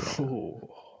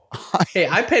 Hey,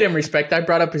 I paid him respect. I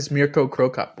brought up his Mirko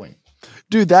Krokop win.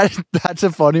 Dude, that's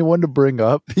a funny one to bring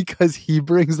up because he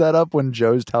brings that up when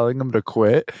Joe's telling him to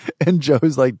quit. And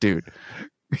Joe's like, dude,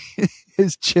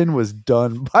 his chin was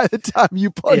done by the time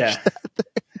you punched that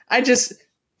thing. I just...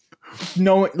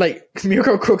 No, like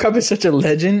Mirko Krokop is such a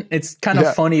legend. It's kind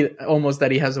of funny almost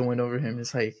that he has a win over him.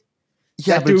 It's like,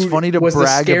 but it's funny to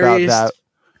brag about that.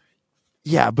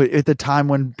 Yeah, but at the time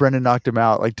when Brendan knocked him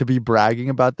out, like to be bragging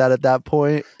about that at that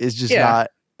point is just not.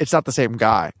 It's not the same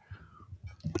guy.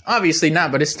 Obviously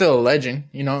not, but it's still a legend.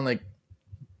 You know, like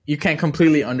you can't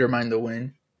completely undermine the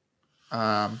win.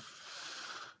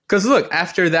 Because look,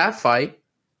 after that fight,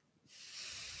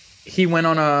 he went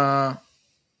on a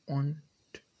 1,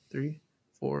 2, 3,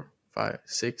 4, 5,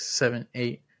 6, 7,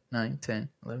 8, 9, 10,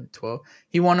 11, 12.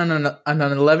 He won on an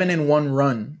 11-1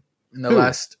 run in the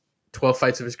last 12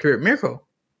 fights of his career. Mirko.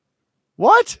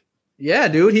 What? Yeah,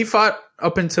 dude. He fought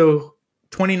up until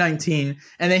 2019,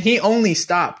 and then he only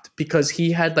stopped because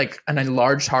he had like an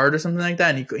enlarged heart or something like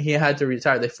that, and he had to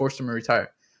retire. They forced him to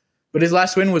retire. But his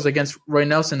last win was against Roy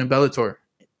Nelson in Bellator.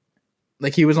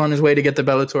 Like he was on his way to get the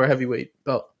Bellator heavyweight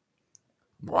belt.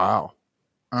 Wow.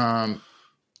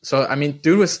 So, I mean,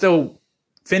 dude was still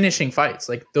finishing fights.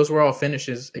 Like, those were all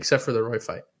finishes except for the Roy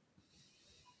fight.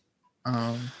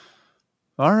 All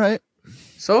right.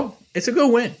 So, it's a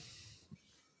good win.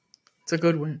 It's a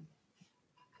good win.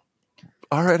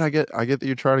 All right, I get that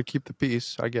you're trying to keep the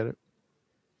peace. I get it.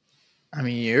 I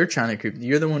mean, you're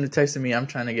the one who texted me, I'm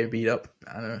trying to get beat up.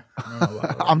 I don't know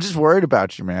why. I'm just worried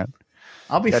about you, man.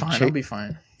 I'll be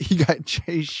fine. You got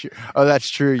Chase. Oh,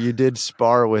 that's true. You did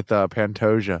spar with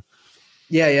Pantoja.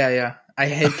 Yeah. I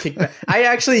head kicked back. I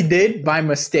actually did by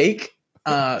mistake.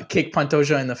 kick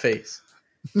Pantoja in the face.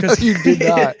 No, you did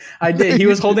not. I did. He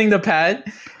was holding the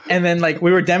pad, and then like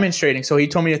we were demonstrating, so he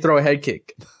told me to throw a head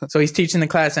kick. So he's teaching the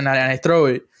class, and I throw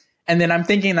it, and then I'm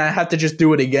thinking I have to just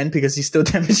do it again because he's still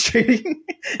demonstrating.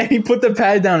 And he put the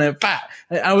pad down and bah!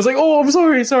 I was like, "Oh, I'm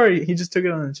sorry." He just took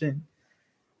it on the chin.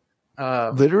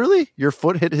 Literally, your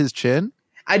foot hit his chin.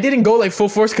 I didn't go like full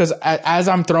force because as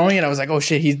I'm throwing it, I was like, "Oh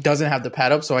shit, he doesn't have the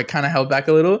pad up," so I kind of held back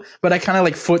a little, but I kind of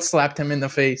like foot slapped him in the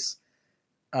face.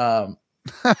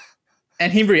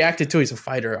 And he reacted too. He's a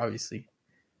fighter, obviously.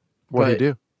 What did he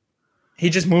do? He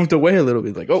just moved away a little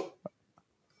bit, like, oh.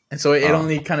 And so it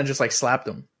only kind of just like slapped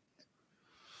him.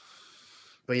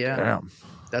 But yeah, damn.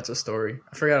 That's a story.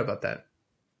 I forgot about that.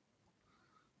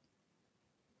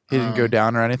 He didn't go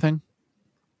down or anything?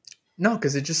 No,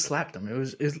 because it just slapped him. It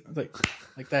was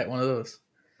like that, one of those.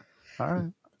 All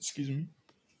right. Excuse me.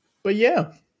 But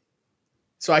yeah.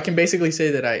 So I can basically say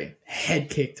that I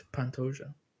head kicked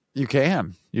Pantoja. You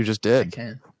can. You just did.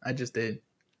 I just did.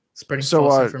 Spreading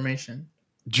false information.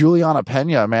 Juliana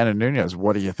Pena, Amanda Nunes,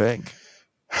 what do you think?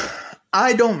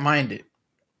 I don't mind it.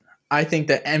 I think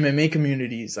the MMA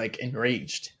community is like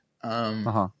enraged.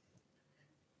 But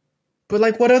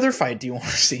like, what other fight do you want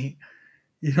to see?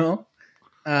 You know?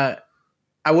 I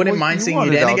wouldn't mind seeing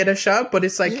Irene get a shot, but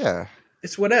it's like,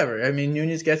 it's whatever. I mean,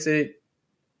 Nunes gets it,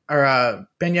 or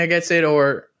Pena gets it,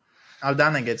 or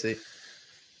Aldana gets it.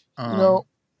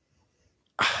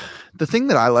 The thing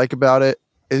that I like about it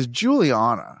is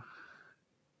Juliana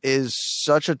is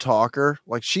such a talker.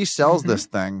 Like, she sells this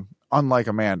thing, unlike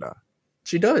Amanda.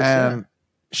 She does. And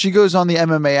she goes on the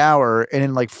MMA Hour, and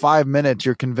in like 5 minutes,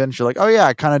 you're convinced. You're like, oh yeah,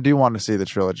 I kind of do want to see the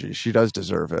trilogy. She does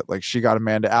deserve it. Like, she got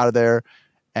Amanda out of there,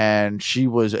 and she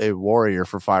was a warrior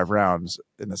for 5 rounds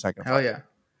in the second fight. Oh yeah.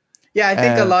 Yeah, I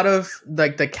think a lot of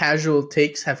like the casual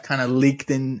takes have kind of leaked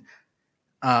in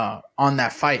on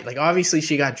that fight. Like, obviously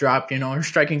she got dropped, you know, her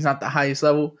striking's not the highest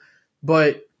level,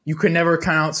 but you could never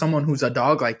count out someone who's a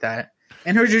dog like that.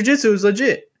 And her jiu-jitsu is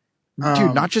legit.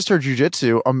 Dude, not just her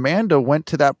jiu-jitsu. Amanda went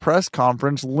to that press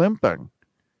conference limping.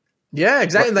 Yeah,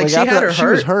 exactly. Like she had her hurt. She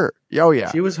was hurt. Oh yeah.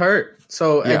 She was hurt.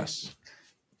 So yes.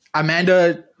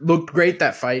 Amanda looked great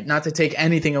that fight, not to take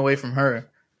anything away from her.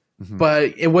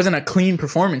 But it wasn't a clean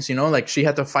performance, you know, like she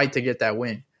had to fight to get that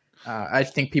win. I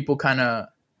think people kind of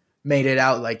made it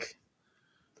out like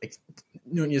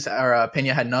Nunes or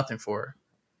Pena had nothing for her.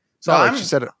 So like she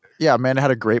said, Amanda had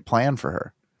a great plan for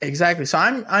her. Exactly. So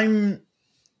I'm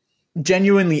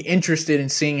genuinely interested in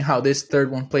seeing how this third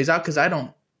one plays out because I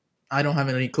don't have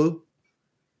any clue,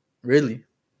 really.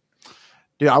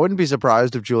 Dude, I wouldn't be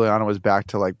surprised if Juliana was back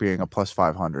to like being a plus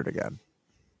 500 again.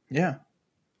 Yeah.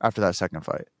 After that second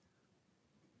fight.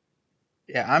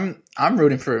 Yeah, I'm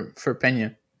rooting for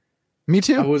Pena. Me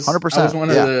too. 100%. I was one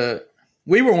of the.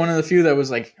 We were one of the few that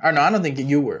was like, or no, I don't think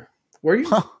you were. Were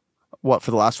you? What,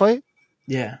 for the last fight?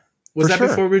 Yeah. Was that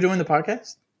before we were doing the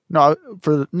podcast? No,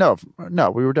 no,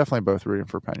 we were definitely both rooting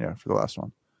for Pena for the last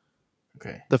one.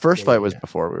 Okay. The first fight was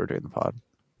before we were doing the pod.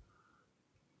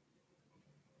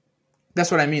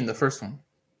 That's what I mean. The first one.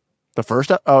 The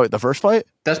first fight?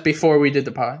 That's before we did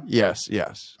the pod? Yes.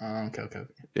 Okay.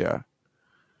 Yeah.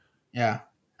 Yeah.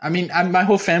 I mean, my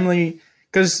whole family,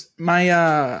 because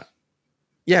my,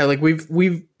 like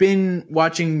we've been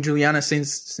watching Juliana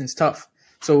since Tough.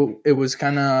 So it was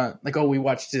kind of like, oh, we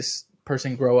watched this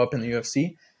person grow up in the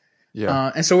UFC.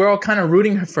 Yeah. And so we're all kind of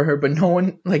rooting for her, but no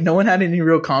one had any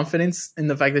real confidence in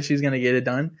the fact that she's going to get it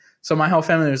done. So my whole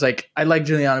family was like, I like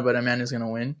Juliana, but Amanda's going to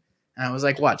win. And I was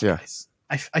like, watch, guys.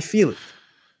 I feel it.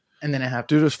 And then it happened.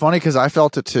 Dude, it was funny because I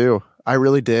felt it too. I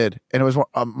really did. And it was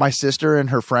my sister and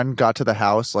her friend got to the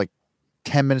house like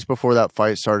 10 minutes before that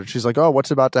fight started. She's like, oh,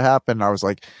 what's about to happen? And I was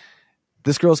like,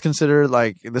 this girl's considered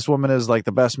like, this woman is like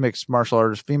the best mixed martial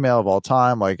artist female of all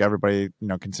time. Like everybody,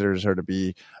 considers her to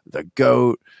be the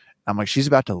GOAT. I'm like, she's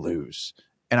about to lose.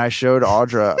 And I showed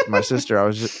Audra, my sister,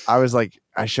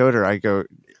 I showed her, I go,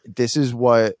 this is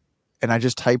what, and I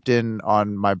just typed in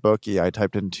on my bookie, I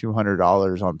typed in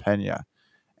 $200 on Pena.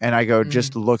 And I go,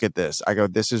 just look at this. I go,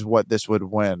 this is what this would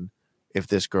win if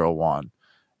this girl won.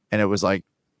 And it was like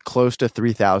close to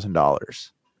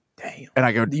 $3,000. Damn. And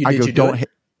I go, don't hit.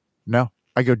 No.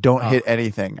 I go, don't hit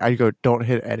anything. I go, don't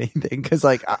hit anything. Cause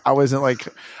like, I wasn't like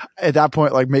at that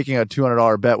point, like making a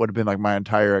 $200 bet would have been like my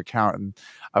entire account. And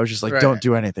I was just like, don't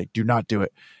do anything. Do not do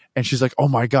it. And she's like, oh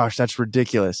my gosh, that's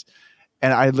ridiculous.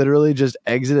 And I literally just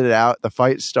exited out. The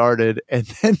fight started and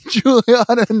then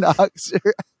Juliana knocks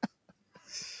her.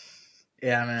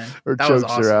 Yeah, man. Or that chokes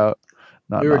was awesome. Her out.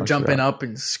 We were jumping up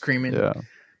and screaming,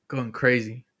 going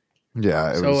crazy.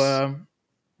 Yeah.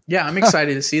 I'm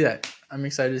excited to see that. I'm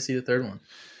excited to see the third one.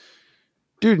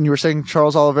 Dude, and you were saying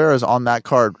Charles Oliveira is on that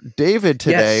card. David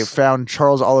today found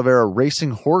Charles Oliveira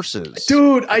racing horses.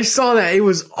 Dude, I saw that. It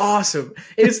was awesome.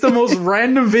 It's the most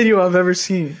random video I've ever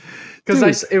seen.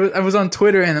 Because I was on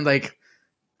Twitter and like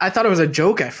I thought it was a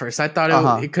joke at first. I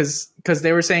thought it because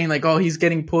they were saying like, oh, he's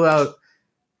getting pulled out,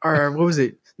 or what was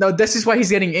it? No, this is why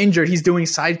he's getting injured. He's doing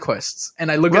side quests.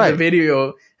 And I look at the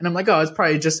video and I'm like, oh, it's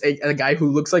probably just a guy who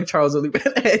looks like Charles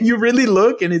Oliveira. And you really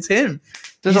look and it's him.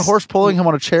 There's a horse pulling him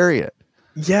on a chariot.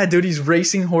 Yeah, dude, he's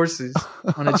racing horses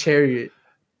on a chariot.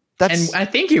 And I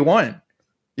think he won.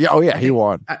 Yeah, oh yeah, he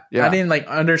won. I didn't like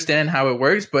understand how it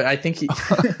works, but I think he.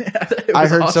 I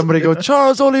heard somebody go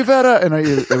Charles Oliveira, and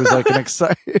it was like an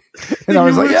exciting. And I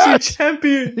was like, "Yeah,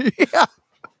 champion!"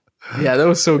 Yeah, that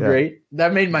was so great.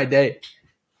 That made my day.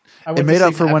 It made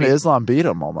up for when Islam beat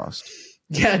him almost.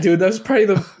 Yeah, dude, that was probably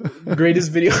the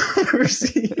greatest video I've ever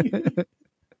seen.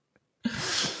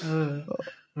 It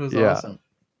was awesome.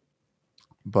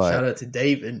 But shout out to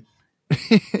David, the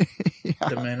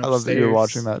man upstairs. I love that you're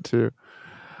watching that too.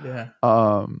 Yeah.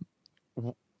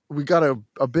 We got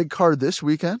a big card this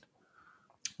weekend.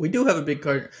 We do have a big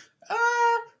card.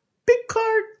 Big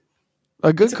card.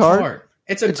 A good card.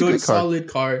 It's a good solid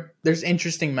card. There's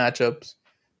interesting matchups.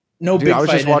 No big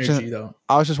fight energy though.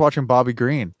 I was just watching Bobby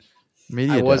Green.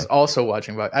 I was also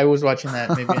watching. I was watching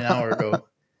that maybe an hour ago.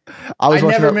 I was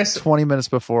watching that 20 minutes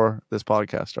before this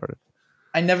podcast started.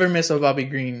 I never miss a Bobby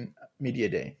Green media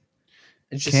day.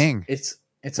 It's just King. It's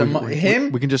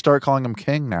him. We can just start calling him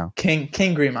King now. King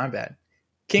Green. My bad.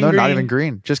 King Green. Not even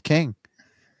Green. Just King.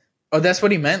 Oh, that's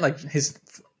what he meant. Like his.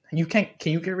 You can't.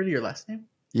 Can you get rid of your last name?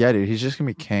 Yeah, dude. He's just gonna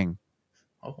be King.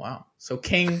 Oh wow. So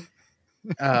King,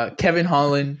 Kevin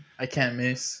Holland. I can't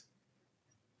miss.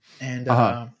 And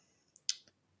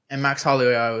Max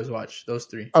Holloway. I always watch those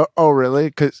three. Oh really?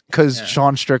 Because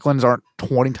Sean Strickland's aren't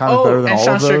 20 times better than all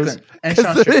of those. And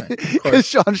Sean Strickland. Because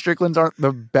Sean Strickland's aren't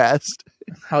the best.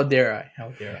 How dare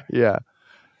I? Yeah.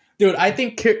 Dude, I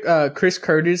think Chris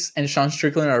Curtis and Sean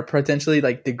Strickland are potentially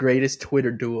like the greatest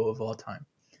Twitter duo of all time.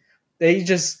 They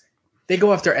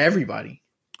go after everybody,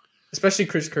 especially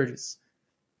Chris Curtis.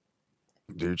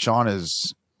 Dude, Sean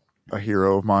is a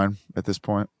hero of mine at this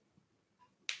point.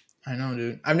 I know,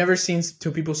 dude. I've never seen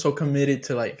two people so committed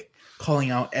to like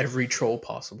calling out every troll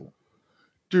possible.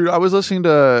 Dude, I was listening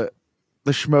to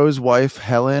the Schmo's wife,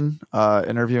 Helen,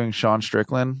 interviewing Sean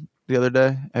Strickland the other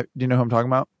day. Do you know who I'm talking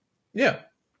about? Yeah.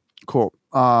 Cool.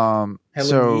 Helen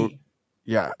Lee.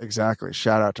 Yeah, exactly.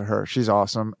 Shout out to her. She's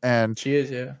awesome. And she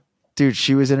is, yeah. Dude,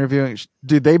 she was interviewing.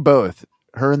 Dude, they both,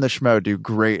 her and the Schmo, do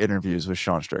great interviews with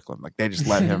Sean Strickland. Like, they just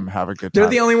let him have a good time. They're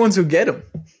the only ones who get him.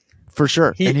 For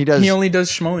sure. And he only does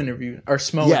Schmo interviews or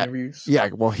Smo interviews. Yeah,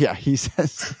 well, yeah, he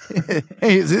says,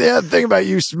 hey, the thing about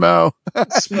you, Smo.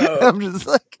 Smo. I'm just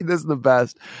like, this is the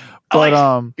best.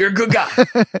 But you're a good guy.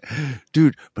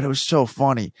 Dude, but it was so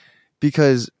funny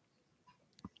because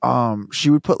she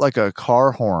would put like a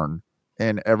car horn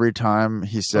in every time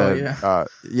he said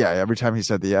every time he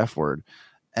said the F word.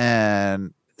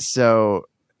 And so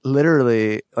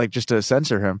literally like just to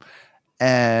censor him.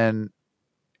 And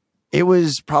it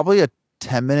was probably a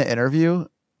 10-minute interview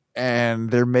and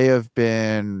there may have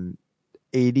been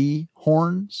 80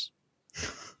 horns.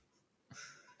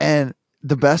 And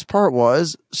the best part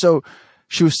was, so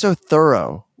she was so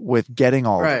thorough with getting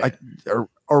all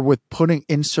or with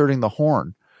inserting the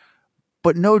horn.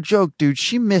 But no joke, dude,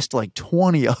 she missed like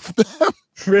 20 of them.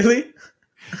 Really?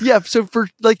 Yeah, so for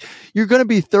like you're going to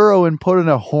be thorough and put in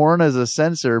a horn as a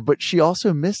censor, but she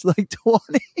also missed like 20.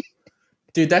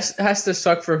 Dude, that has to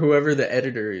suck for whoever the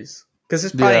editor is. Because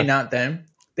it's probably not them.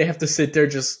 They have to sit there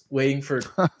just waiting for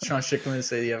Sean Strickland to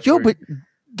say the F word.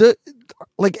 But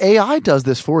like AI does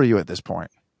this for you at this point.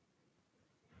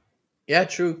 Yeah,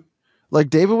 true. Like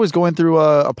David was going through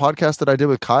a podcast that I did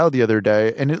with Kyle the other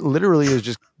day, and it literally is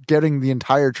just getting the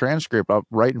entire transcript up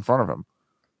right in front of him.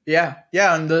 Yeah.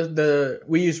 Yeah, and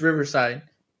we use Riverside.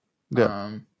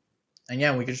 Yeah. And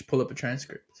yeah, we can just pull up a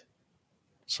transcript.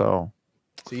 So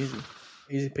it's easy.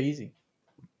 Easy peasy.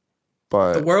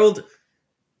 But the world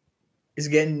is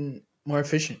getting more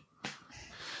efficient.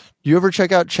 You ever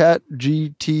check out Chat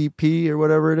GTP or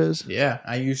whatever it is? Yeah,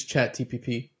 I use Chat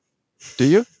TPP. Do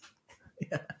you?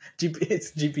 Yeah,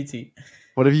 it's GPT.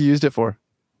 What have you used it for?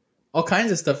 All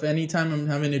kinds of stuff. Anytime I'm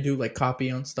having to do like copy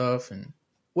on stuff and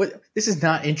this is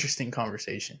not interesting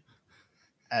conversation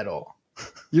at all.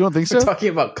 You don't think so? We're talking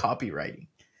about copywriting.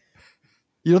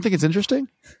 You don't think it's interesting?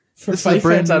 For fight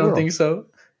fans, I don't think so.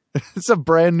 It's a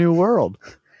brand new world.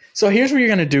 So here's what you're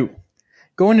gonna do: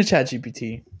 go into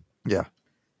ChatGPT. Yeah.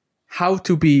 How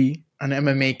to be an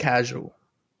MMA casual.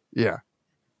 Yeah.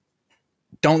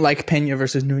 Don't like Pena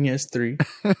versus Nunez 3.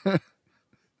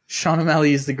 Sean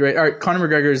O'Malley is Conor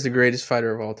McGregor is the greatest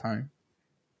fighter of all time.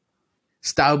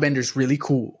 Stylebender's really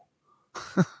cool.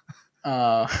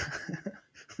 Let's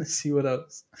see what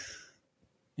else.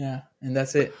 Yeah, and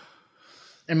that's it.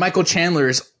 And Michael Chandler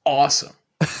is awesome.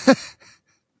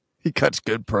 He cuts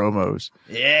good promos.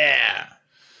 Yeah.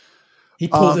 He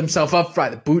pulled himself up by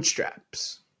the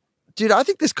bootstraps. Dude, I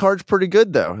think this card's pretty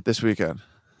good, though, this weekend.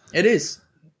 It is.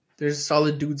 There's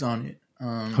solid dudes on it.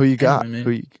 Who you got?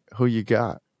 Who you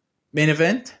got? Main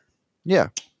event? Yeah.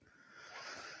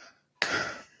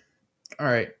 All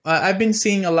right. I've been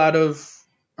seeing a lot of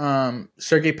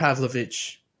Sergey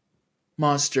Pavlovich,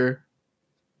 monster,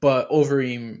 but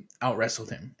Overeem out-wrestled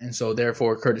him. And so,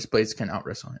 therefore, Curtis Blaydes can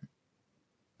out-wrestle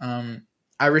him.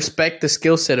 I respect the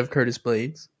skill set of Curtis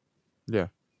Blaydes. Yeah.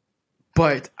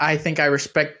 But I think I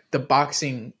respect the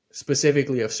boxing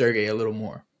specifically of Sergey a little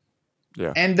more.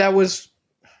 Yeah. And that was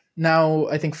now,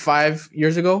 I think, 5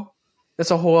 years ago. That's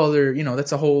a whole other,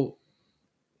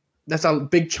 that's a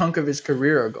big chunk of his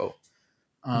career ago.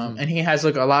 And he has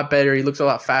looked a lot better. He looks a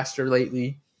lot faster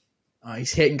lately.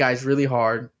 He's hitting guys really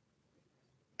hard.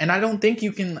 And I don't think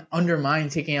you can undermine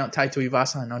taking out Taito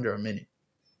Iwasa in under a minute.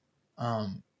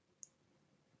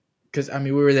 Because,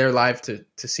 we were there live to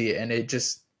see it. And it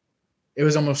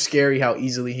was almost scary how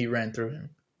easily he ran through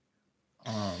him.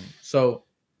 So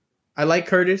I like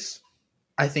Curtis.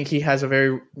 I think he has a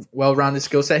very well-rounded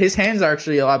skill set. His hands are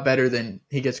actually a lot better than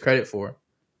he gets credit for.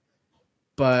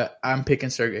 But I'm picking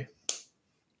Sergey.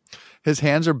 His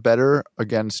hands are better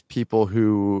against people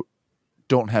who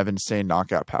don't have insane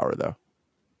knockout power, though.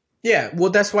 Yeah, well,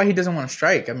 that's why he doesn't want to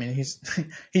strike. He's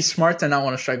he's smart to not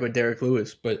want to strike with Derek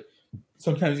Lewis, but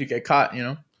sometimes you get caught,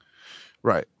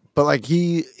 Right. But like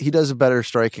he does a better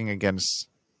striking against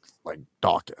like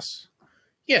Dawkins.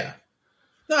 Yeah.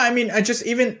 No, I just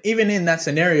even in that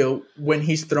scenario when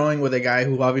he's throwing with a guy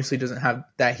who obviously doesn't have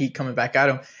that heat coming back at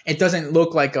him, it doesn't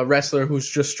look like a wrestler who's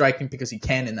just striking because he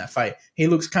can in that fight. He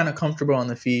looks kind of comfortable on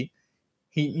the feet.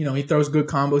 He throws good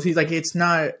combos. He's like it's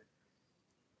not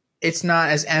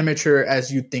as amateur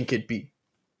as you'd think it'd be.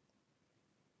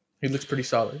 He looks pretty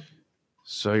solid.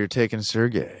 So you're taking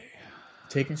Sergey.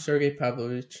 Taking Sergey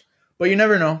Pavlovich. But you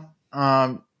never know.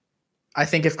 I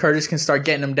think if Curtis can start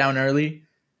getting him down early,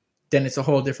 then it's a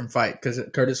whole different fight because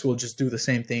Curtis will just do the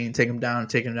same thing, take him down,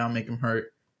 make him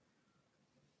hurt.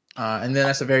 And then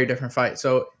that's a very different fight.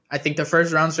 So I think the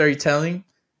first round's very telling.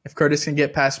 If Curtis can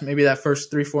get past maybe that first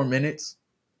 3-4 minutes,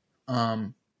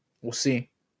 we'll see.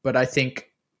 But I think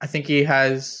he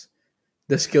has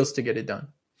the skills to get it done,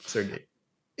 Sergey.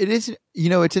 It is,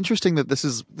 it's interesting that this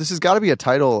has got to be a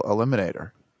title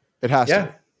eliminator. It has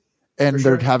to. And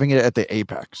they're having it at the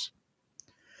Apex.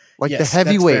 Like the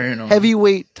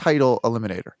heavyweight title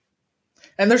eliminator.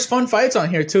 And there's fun fights on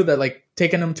here too that like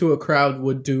taking them to a crowd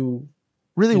would do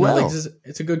really well.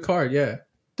 It's a good card, yeah.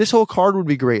 This whole card would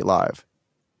be great live.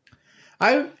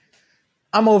 I'm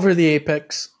over the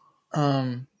Apex.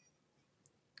 I'm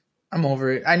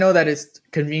over it. I know that it's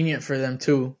convenient for them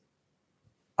too,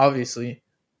 obviously,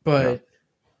 but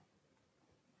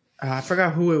I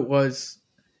forgot who it was.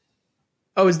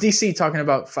 Oh, it's DC talking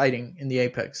about fighting in the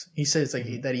Apex. He said it's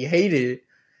like that he hated it,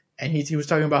 and he was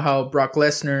talking about how Brock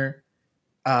Lesnar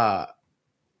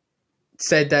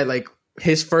said that like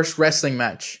his first wrestling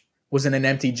match was in an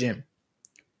empty gym,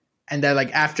 and that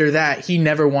like after that he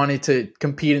never wanted to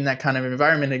compete in that kind of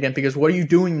environment again because what are you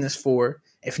doing this for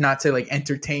if not to like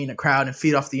entertain a crowd and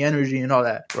feed off the energy and all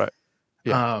that? Right.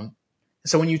 Yeah.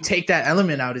 So when you take that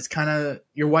element out, it's kind of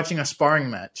you're watching a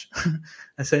sparring match,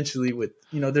 essentially. With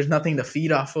there's nothing to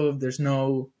feed off of.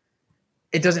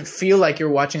 It doesn't feel like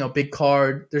you're watching a big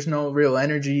card. There's no real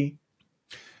energy.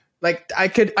 Like I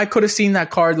could have seen that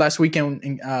card last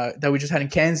weekend that we just had in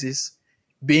Kansas,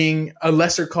 being a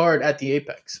lesser card at the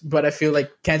Apex. But I feel like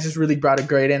Kansas really brought a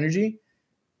great energy,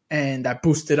 and that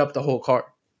boosted up the whole card.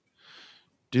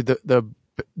 Dude,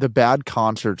 the bad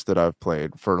concerts that I've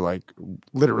played for like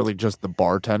literally just the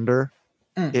bartender,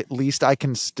 at least I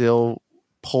can still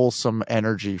pull some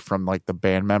energy from like the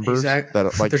band members. Exactly.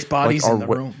 That like there's bodies in the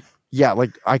room. Yeah,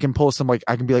 like I can pull some I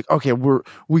can be like, okay,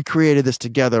 we created this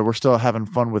together. We're still having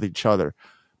fun with each other.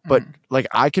 But like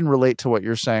I can relate to what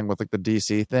you're saying with like the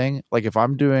DC thing. Like if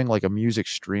I'm doing like a music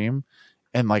stream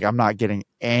and like I'm not getting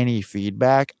any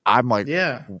feedback, I'm like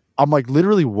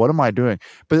literally what am I doing?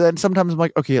 But then sometimes I'm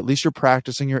like, okay, at least you're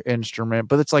practicing your instrument.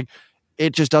 But it's like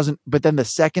it just doesn't. But then the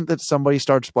second that somebody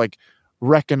starts like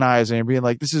recognizing and being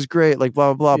like, this is great, like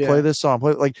blah blah blah, play this song,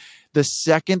 play, like the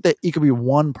second that it could be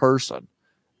one person,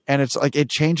 and it's like it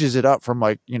changes it up from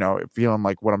like feeling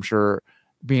like what I'm sure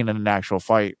being in an actual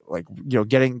fight, like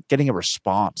getting a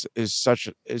response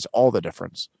is all the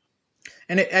difference.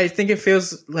 And I think it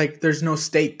feels like there's no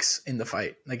stakes in the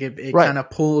fight. Like it Right. kind of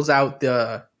pulls out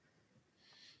the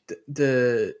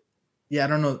I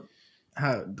don't know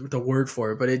how the word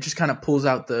for it, but it just kind of pulls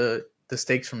out the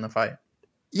stakes from the fight.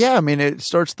 Yeah, I mean, it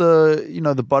starts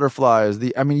the butterflies.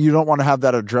 You don't want to have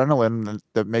that adrenaline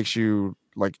that makes you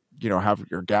like, have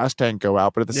your gas tank go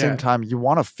out, but at the same time, you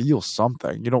want to feel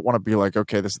something. You don't want to be like,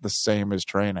 okay, this is the same as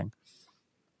training.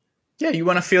 Yeah, you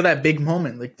want to feel that big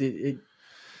moment. Like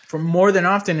for more than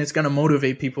often, it's going to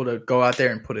motivate people to go out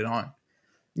there and put it on.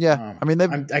 Yeah,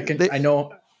 I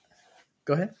know.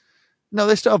 Go ahead. No,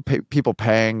 they still have people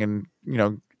paying, and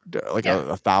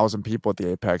 1,000 people at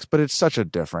the Apex, but it's such a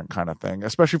different kind of thing,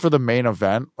 especially for the main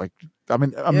event. Like,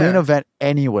 main event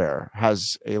anywhere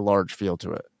has a large feel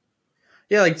to it.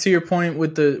 Yeah, like to your point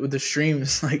with the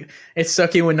streams, like it's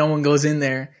sucky when no one goes in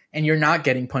there and you're not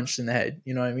getting punched in the head.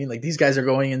 You know what I mean? Like these guys are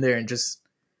going in there and just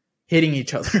hitting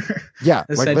each other. Yeah,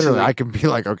 like literally, I can be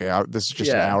like, okay, this is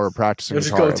just an hour of practicing. You'll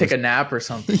just go take a nap or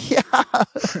something. Yeah.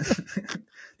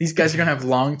 These guys are gonna have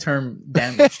long-term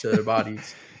damage to their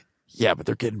bodies. Yeah, but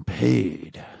they're getting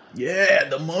paid. Yeah,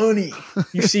 the money.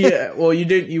 You see it. Well,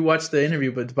 you watched the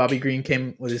interview, but Bobby Green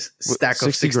came with his stack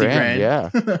of 60 grand. Yeah.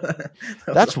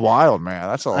 That's wild, man.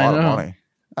 That's a lot of money.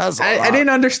 I didn't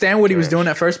understand what he was doing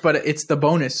at first, but it's the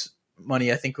bonus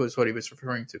money, I think was what he was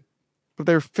referring to. But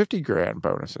they're 50 grand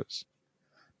bonuses.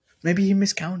 Maybe he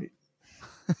miscounted.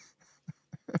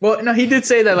 Well, no, he did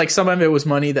say that like some of it was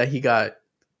money that he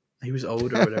was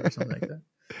owed or whatever, something like that.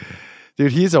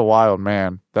 Dude, he's a wild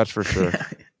man. That's for sure.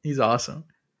 He's awesome.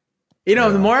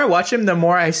 The more I watch him, the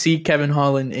more I see Kevin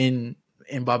Holland in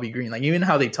Bobby Green. Like even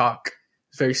how they talk,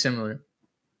 it's very similar.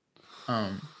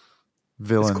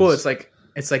 Villains. It's cool. It's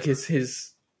like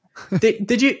his.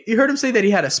 Did you heard him say that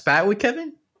he had a spat with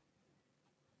Kevin?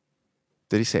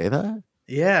 Did he say that?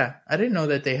 Yeah, I didn't know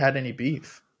that they had any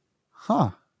beef. Huh.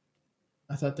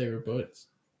 I thought they were buds.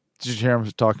 Did you hear him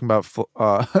talking about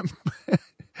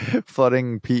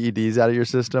flooding PEDs out of your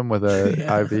system with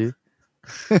a IV?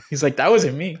 He's like, that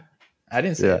wasn't me. I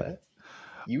didn't say that.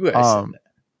 You guys said that.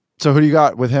 So who do you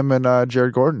got with him and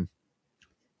Jared Gordon?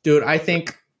 Dude, I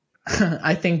think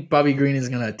Bobby Green is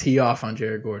gonna tee off on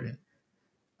Jared Gordon.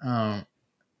 I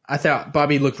thought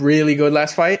Bobby looked really good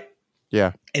last fight.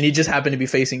 Yeah. And he just happened to be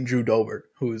facing Drew Dober,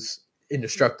 who's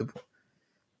indestructible.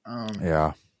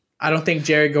 Yeah. I don't think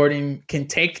Jared Gordon can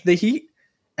take the heat,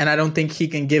 and I don't think he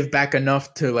can give back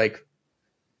enough to I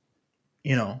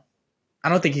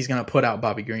don't think he's going to put out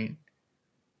Bobby Green.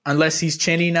 Unless he's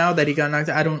chinny now that he got knocked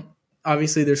out.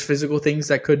 Obviously there's physical things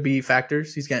that could be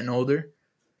factors. He's getting older.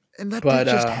 And that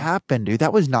just happened, dude.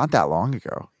 That was not that long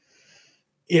ago.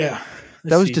 Yeah.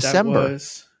 That was December.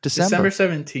 December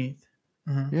 17th.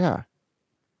 Uh-huh. Yeah.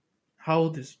 How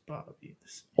old is Bobby?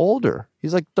 Older.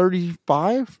 He's like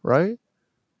 35, right?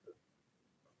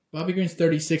 Bobby Green's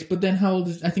 36, but then how old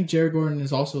is... I think Jared Gordon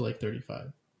is also like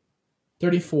 35.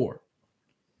 34.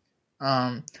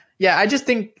 Yeah, I just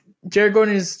think Jared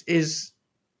Gordon is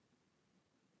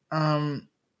I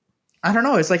don't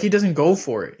know. It's like he doesn't go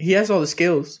for it. He has all the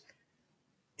skills.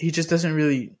 He just doesn't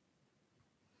really...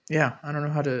 Yeah, I don't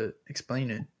know how to explain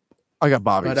it. I got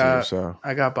Bobby too, so...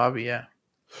 I got Bobby, yeah.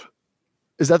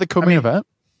 Is that the co-main event?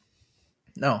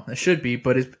 No, it should be,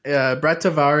 but it's Brett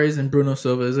Tavares and Bruno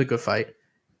Silva is a good fight.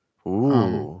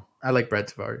 Ooh. I like Brett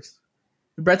Tavares.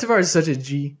 Brett Tavares is such a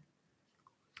G.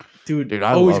 Dude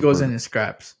always goes in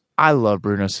scraps. I love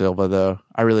Bruno Silva, though.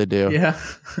 I really do. Yeah.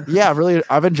 Yeah, really.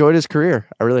 I've enjoyed his career.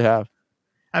 I really have.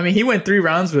 I mean, he went 3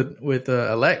 rounds with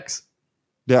Alex.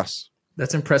 Yes.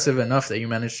 That's impressive enough that you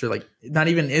managed to, not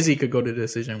even Izzy could go to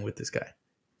decision with this guy.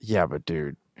 Yeah, but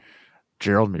dude,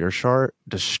 Gerald Mearshart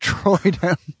destroyed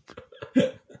him.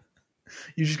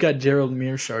 You just got Gerald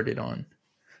Mearsharded on.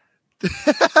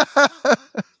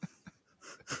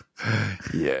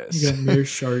 Yes. You got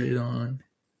Mearsharded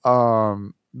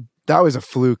on. That was a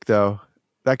fluke, though.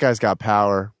 That guy's got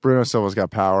power. Bruno Silva's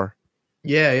got power.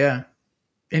 Yeah, yeah.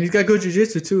 And he's got good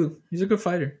jiu-jitsu, too. He's a good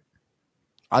fighter.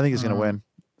 I think he's going to win.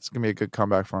 It's going to be a good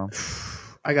comeback for him.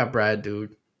 I got Brad,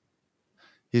 dude.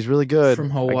 He's really good. From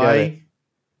Hawaii.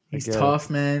 He's tough,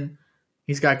 man.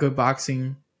 He's got good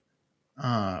boxing.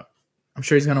 I'm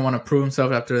sure he's going to want to prove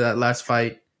himself after that last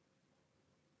fight.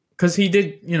 Because he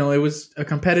did, it was a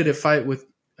competitive fight with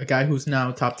a guy who's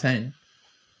now top 10.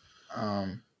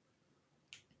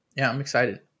 Yeah, I'm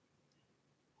excited.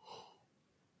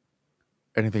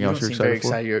 Anything else you're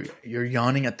excited for? You're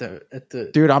yawning at the.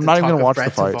 Dude, I'm not even going to watch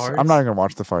the fights. I'm not even going to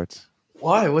watch the fights.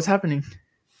 Why? What's happening?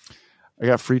 I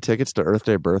got free tickets to Earth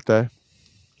Day Birthday.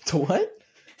 To what?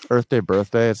 Earth Day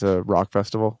Birthday. It's a rock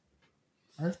festival.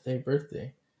 Earth Day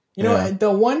Birthday. You know,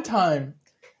 the one time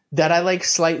that I like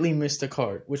slightly missed a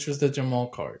card, which was the Jamal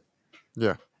card.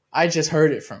 Yeah. I just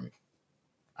heard it from you.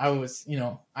 I was,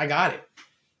 I got it.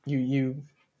 You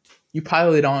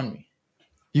piled it on me.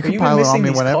 You can pile it on me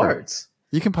whenever. Cards.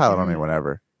 You can pile it on me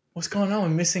whenever. What's going on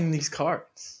with missing these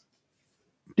cards?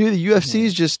 Dude, the UFC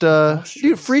is just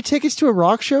dude, free tickets to a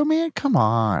rock show, man? Come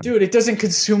on. Dude, it doesn't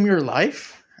consume your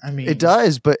life? I mean, it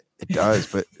does, but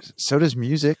so does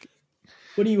music.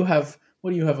 What do you have?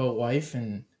 What do you have, a wife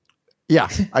and yeah,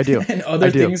 I do. and other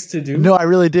things to do? No, I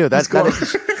really do. That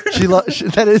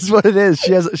is what it is.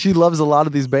 She loves a lot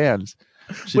of these bands.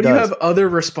 Do you have other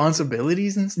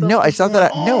responsibilities and stuff? No, it's not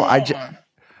that.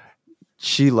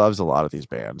 She loves a lot of these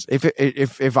bands.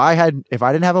 If I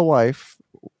didn't have a wife,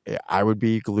 I would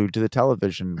be glued to the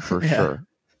television for sure.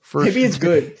 Maybe it's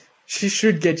good. She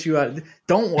should get you out.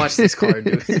 Don't watch this card,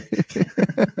 dude.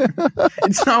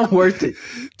 It's not worth it.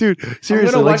 Dude, seriously.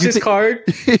 I'm going to watch this card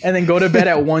and then go to bed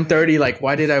at 1:30. Like,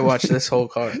 why did I watch this whole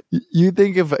card? You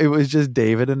think if it was just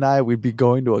David and I, we'd be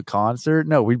going to a concert?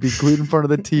 No, we'd be glued in front of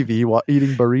the TV while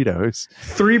eating burritos.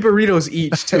 3 burritos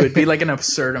each, too. It'd be like an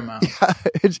absurd amount. Yeah,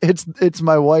 it's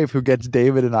my wife who gets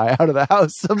David and I out of the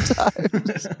house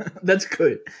sometimes. That's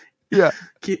good. Yeah.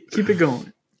 Keep it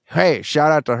going. Hey,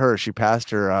 shout out to her. She passed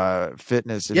her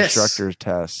fitness instructor's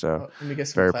test, so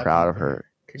very proud of her.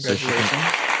 Congratulations.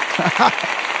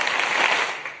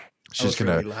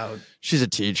 So she's a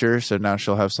teacher, so now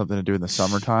she'll have something to do in the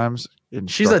summer times.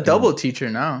 She's a double teacher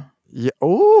now. Yeah.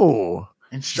 Oh,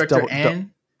 instructor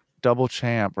and double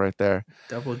champ right there.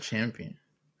 Double champion.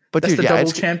 But that's dude, the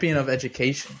double champion of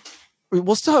education.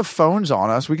 We'll still have phones on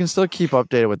us. We can still keep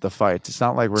updated with the fights. It's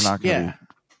not like we're not going to be.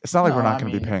 It's not like we're not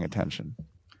going to be paying attention.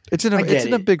 It's in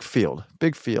a big field.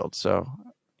 So,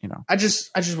 I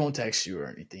just won't text you or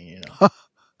anything,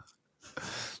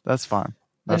 That's fine.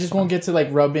 I just won't get to like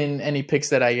rub in any picks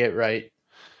that I get right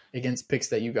against picks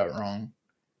that you got wrong.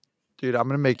 Dude, I'm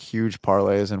going to make huge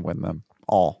parlays and win them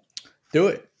all. Do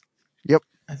it. Yep.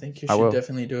 I think you should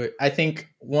definitely do it. I think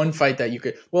one fight that you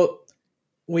could,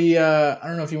 we, I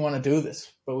don't know if you want to do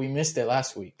this, but we missed it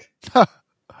last week.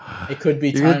 It could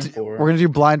be time for. We're going to do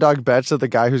blind dog bets of the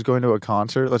guy who's going to a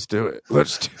concert. Let's do it.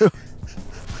 Let's do it.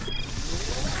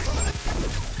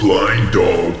 Blind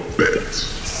dog bets.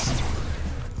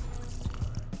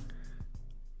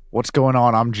 What's going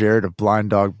on? I'm Jared of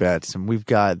Blind Dog Bets, and we've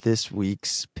got this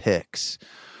week's picks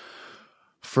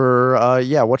for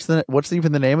what's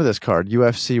even the name of this card?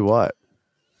 UFC what?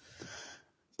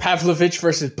 Pavlovich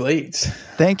versus Blaydes.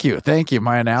 Thank you,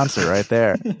 my announcer right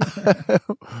there.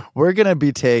 We're gonna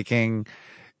be taking,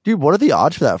 dude. What are the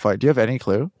odds for that fight? Do you have any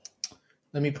clue?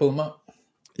 Let me pull them up.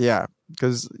 Yeah,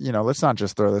 because let's not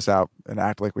just throw this out and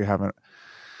act like we haven't,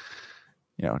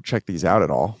 checked these out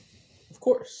at all. Of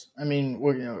course. I mean,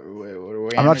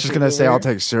 I'm not just gonna say I'll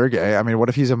take Sergey. I mean, what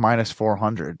if he's a minus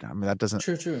 400? I mean, that doesn't.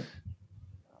 True.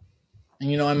 And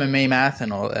MMA math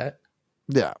and all that.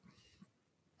 Yeah.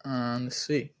 Let's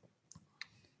see.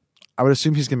 I would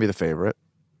assume he's going to be the favorite.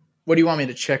 What do you want me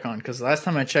to check on? Because last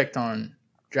time I checked on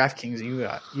DraftKings,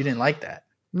 you didn't like that.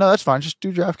 No, that's fine. Just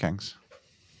do DraftKings.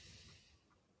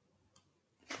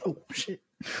 Oh, shit.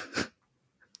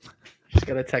 Just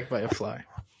got attacked by a fly.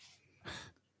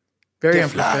 Very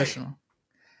unprofessional.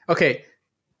 Okay.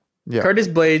 Yeah. Curtis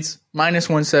Blaydes, minus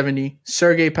 170.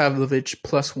 Sergey Pavlovich,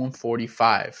 plus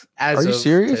 145. Are you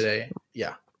serious? Today.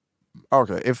 Yeah.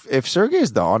 Okay, if Sergey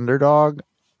is the underdog,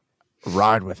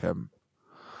 ride with him.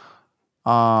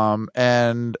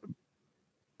 And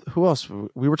who else?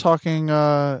 We were talking.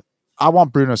 I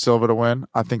want Bruno Silva to win.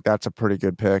 I think that's a pretty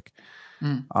good pick.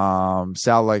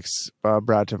 Sal likes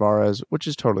Brad Tavares, which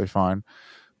is totally fine.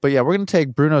 But yeah, we're gonna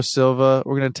take Bruno Silva.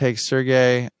 We're gonna take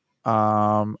Sergey.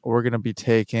 We're gonna be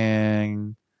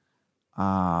taking.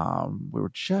 We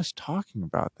were just talking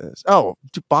about this. Oh,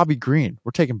 Bobby Green.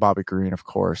 We're taking Bobby Green, of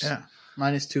course. Yeah,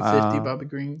 minus 250. Bobby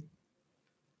Green.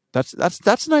 That's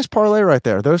a nice parlay right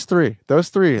there. Those three.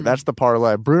 Mm-hmm. That's the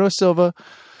parlay. Bruno Silva.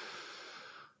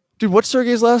 Dude, what's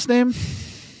Sergey's last name?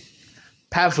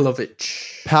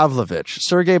 Pavlovich.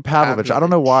 Sergey Pavlovich. I don't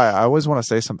know why. I always want to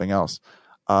say something else.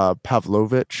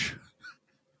 Pavlovich.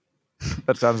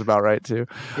 That sounds about right too.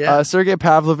 Yeah. Sergey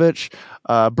Pavlovich.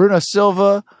 Bruno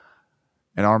Silva.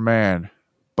 And our man,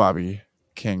 Bobby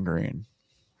King Green.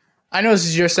 I know this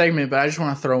is your segment, but I just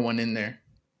want to throw one in there.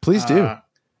 Please do.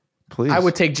 Please. I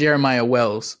would take Jeremiah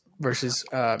Wells versus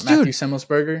Matthew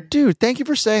Semmelsberger. Dude, thank you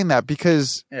for saying that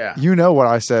because you know what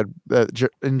I said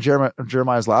in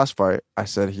Jeremiah's last fight. I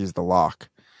said he's the lock.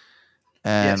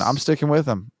 And I'm sticking with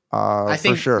him I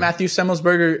think for sure. Matthew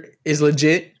Semmelsberger is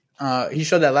legit. He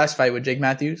showed that last fight with Jake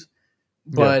Matthews.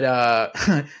 But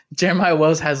Jeremiah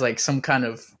Wells has like some kind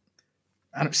of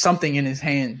something in his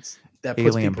hands that puts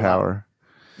Alien people out. power.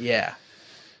 Yeah.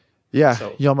 Yeah,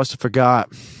 So- y'all must have forgot.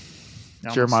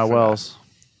 Almost Jeremiah forgot. Wells.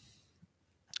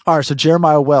 All right, so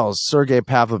Jeremiah Wells, Sergey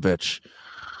Pavlovich,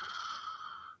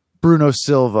 Bruno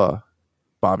Silva,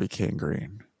 Bobby King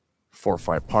Green.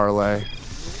 4-fight parlay.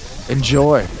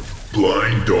 Enjoy.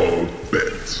 Blind Dog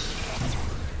Bets.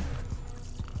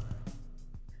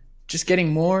 Just getting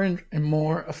more and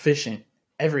more efficient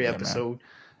every man. episode.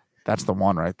 That's the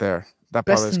one right there. That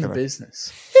Best parlay's in the gonna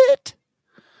business. hit.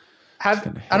 I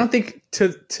don't think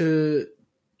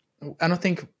I don't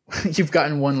think you've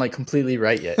gotten one like completely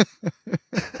right yet.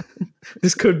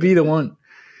 This could be the one.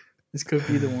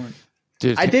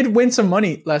 Dude, I did win some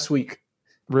money last week.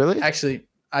 really? Actually,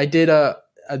 I did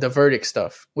the verdict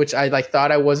stuff, which I like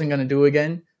thought I wasn't gonna do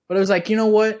again. But it was like, you know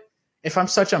what? If I'm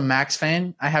such a Max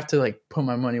fan, I have to like put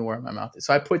my money where my mouth is.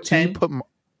 So I put 10.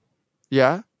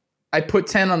 Yeah. I put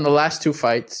 10 on the last 2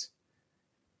 fights,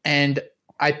 and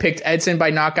I picked Edson by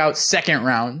knockout second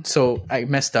round, so I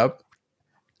messed up.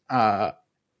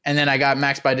 And then I got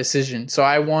Max by decision, so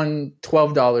I won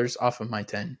 $12 off of my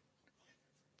 10.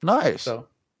 Nice. So,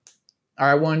 or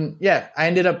I won. Yeah, I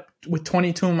ended up with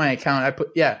 22 in my account.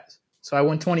 So I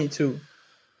won 22.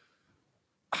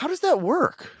 How does that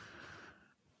work?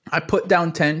 I put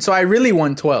down 10, so I really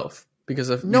won 12 because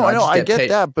of No, I know, I get paid.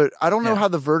 that, but I don't know Yeah. how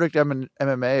the verdict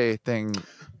MMA thing.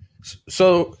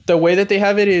 So the way that they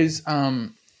have it is,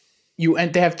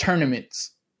 they have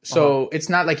tournaments. So it's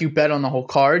not like you bet on the whole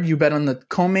card. You bet on the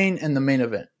co-main and the main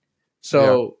event.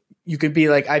 So you could be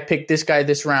like, I picked this guy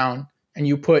this round, and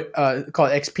you put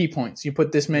called XP points. You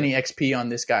put this many XP on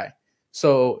this guy.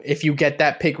 So if you get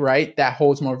that pick right, that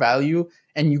holds more value,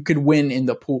 and you could win in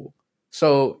the pool.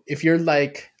 So if you're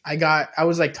like, I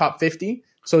was like top 50.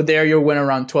 So there you'll win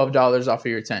around $12 off of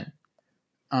your 10.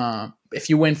 If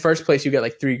you win first place, you get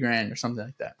like $3,000 or something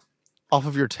like that. Off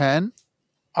of your 10?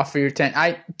 Off of your 10.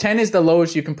 10 is the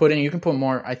lowest you can put in. You can put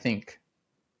more, I think.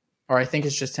 Or I think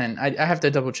it's just 10. I have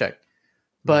to double check.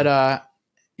 But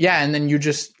yeah, and then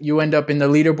you end up in the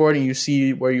leaderboard and you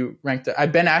see where you ranked.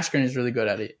 Ben Askren is really good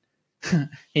at it.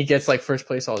 He gets like first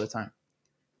place all the time.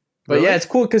 But Really? yeah, it's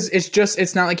cool because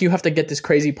it's not like you have to get this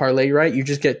crazy parlay right. You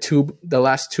just get the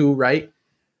last 2 right,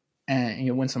 and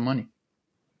you win some money,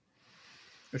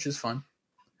 which is fun.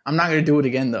 I'm not gonna do it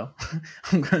again though.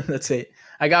 That's it.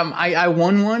 I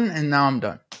won one, and now I'm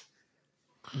done.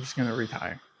 I'm just gonna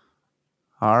retire.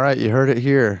 All right, you heard it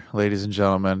here, ladies and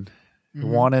gentlemen.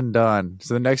 One and done.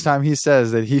 So the next time he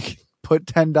says that he can put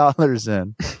 $10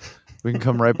 in, we can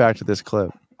come right back to this clip.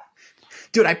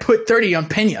 Dude, I put 30 on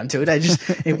Pena, dude.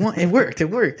 It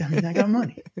worked. I mean, I got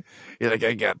money. You're like,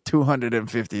 I got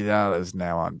 $250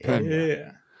 now on Pena.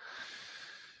 Yeah.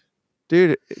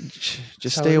 Dude,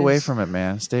 just how stay it away is. from it,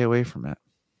 man. Stay away from it.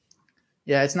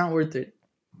 Yeah, it's not worth it.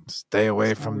 Stay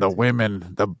away from the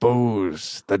women, the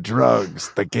booze, the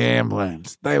drugs, the gambling.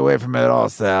 Stay away from it all,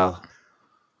 Sal.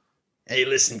 Hey,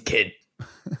 listen, kid.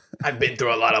 I've been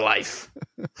through a lot of life.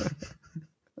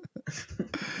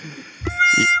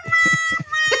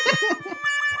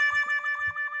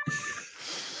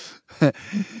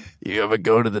 You ever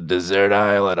go to the dessert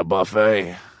aisle at a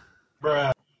buffet?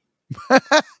 Bruh.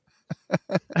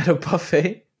 At a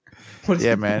buffet? What is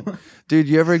Yeah, it? man. Dude,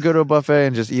 you ever go to a buffet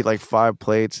and just eat like 5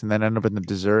 plates and then end up in the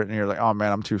dessert and you're like, oh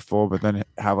man, I'm too full, but then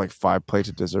have like 5 plates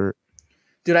of dessert?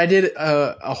 Dude, I did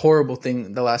a horrible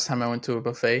thing the last time I went to a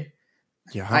buffet.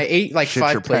 Yeah. I ate like Shit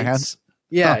 5 your plates. pants?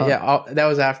 Yeah. That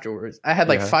was afterwards. I had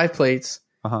like Yeah. 5 plates,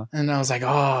 Uh-huh. and I was like,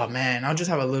 oh man, I'll just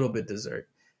have a little bit dessert.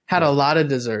 Had a lot of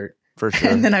dessert. For sure.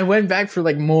 And then I went back for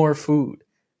like more food.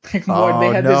 Like more. Oh, They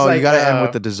had no, this like you got to end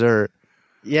with the dessert.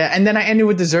 Yeah, and then I ended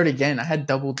with dessert again. I had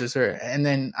double dessert, and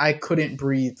then I couldn't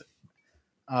breathe.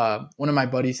 One of my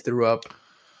buddies threw up.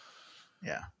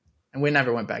 Yeah, and we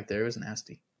never went back there. It was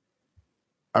nasty.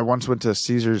 I once went to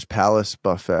Caesar's Palace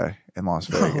Buffet in Las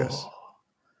Vegas.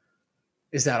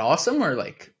 Is that awesome or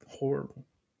like horrible?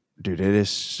 Dude, it is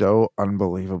so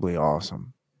unbelievably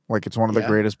awesome. Like, it's one of the Yeah.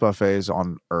 greatest buffets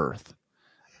on earth.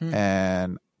 Hmm.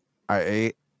 And I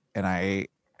ate and I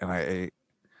ate and I ate.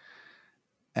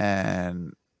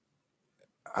 And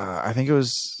I think it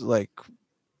was like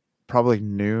probably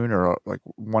noon or like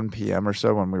 1 p.m. or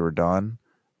so when we were done.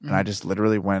 And I just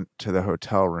literally went to the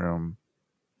hotel room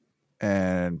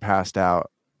and passed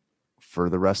out for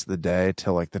the rest of the day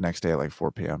till like the next day at like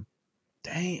 4 p.m.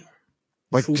 Damn.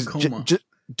 Like, Food coma.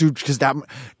 dude, because that,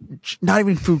 not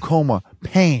even food coma,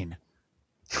 pain.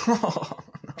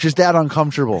 Just that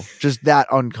uncomfortable. Just that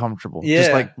uncomfortable. Just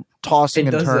Yeah. like tossing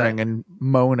It and does turning that. and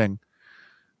moaning.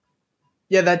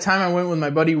 Yeah, that time I went with my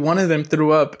buddy, one of them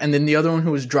threw up, and then the other one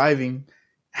who was driving,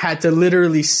 had to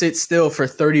literally sit still for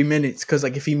 30 minutes because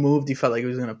like if he moved, he felt like he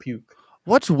was gonna puke.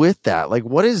 What's with that? Like,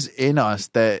 what is in us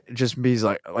that just means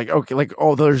like okay, like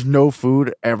oh, there's no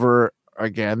food ever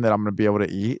again that I'm gonna be able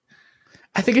to eat?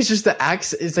 I think it's just the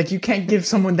access. It's like you can't give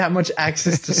someone that much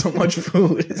access to so much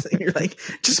food. It's like you're like,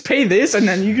 just pay this, and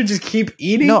then you can just keep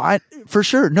eating. No, for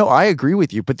sure. No, I agree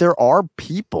with you. But there are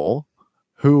people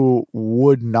who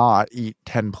would not eat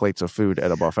 10 plates of food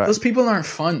at a buffet. Those people aren't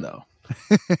fun, though.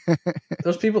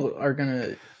 Those people are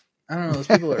gonna. I don't know. Those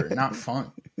people are not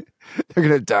fun. They're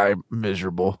gonna die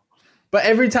miserable. But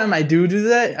every time I do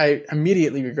that, I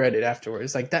immediately regret it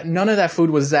afterwards. Like that, none of that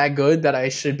food was that good that I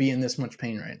should be in this much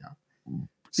pain right now.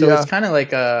 So it's kind of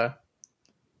like I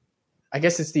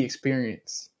guess it's the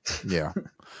experience. Yeah,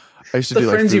 I used to the do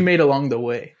friends like you made along the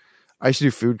way. I used to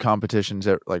do food competitions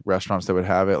at like restaurants that would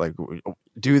have it. Like,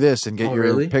 do this and get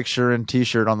your picture and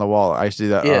T-shirt on the wall. I used to do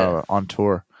that on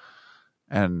tour,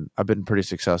 and I've been pretty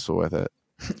successful with it.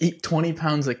 Eat 20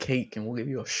 pounds of cake, and we'll give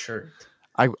you a shirt.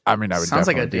 I mean, I would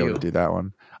definitely be able to do that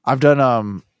one. I've done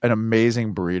an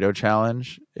amazing burrito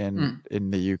challenge in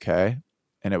the UK.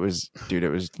 And it was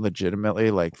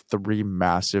legitimately like 3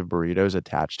 massive burritos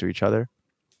attached to each other.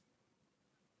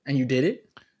 And you did it?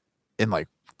 In like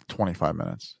 25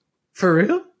 minutes. For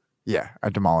real? Yeah, I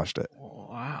demolished it. Oh,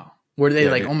 wow. Were they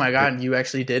like, oh my God, you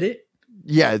actually did it?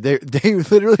 Yeah, they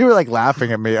literally were like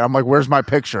laughing at me. I'm like, where's my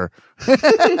picture?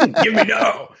 Give me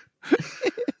no.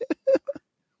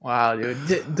 Wow, dude.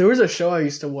 There was a show I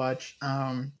used to watch.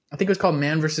 I think it was called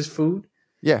Man vs. Food.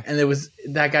 Yeah. And there was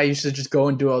that guy used to just go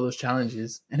and do all those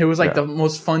challenges. And it was like the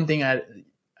most fun thing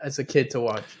as a kid to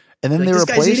watch. And then like, they this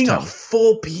replaced guy's eating him. a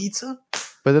full pizza?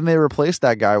 But then they replaced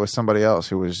that guy with somebody else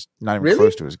who was not even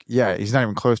close to as yeah, he's not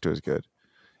even close to as good.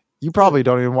 You probably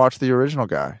don't even watch the original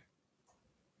guy.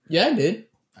 Yeah, I did.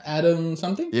 Adam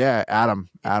something? Yeah, Adam.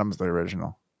 Adam's the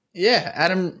original. Yeah,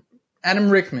 Adam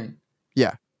Rickman.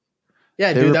 Yeah.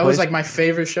 Yeah, dude, that was like my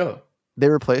favorite show. They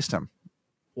replaced him.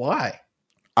 Why?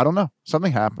 I don't know.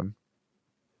 Something happened.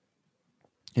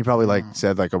 He probably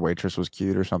said like a waitress was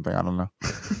cute or something. I don't know.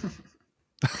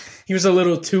 He was a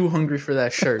little too hungry for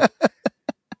that shirt.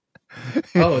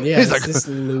 Oh yeah, he's like, this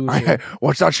loser.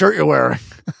 What's that shirt you're wearing?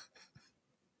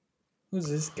 Who's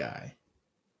this guy?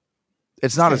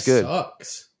 It's not as good.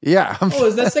 Sucks. Yeah. Oh,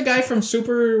 is that the guy from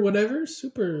Super whatever?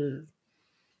 Super.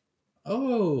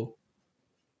 Oh.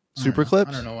 Super Clips?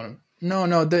 I don't know what I'm.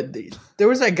 No. There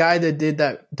was that guy that did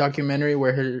that documentary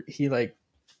where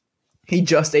he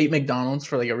just ate McDonald's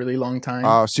for like a really long time.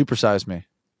 Oh, Super Size Me.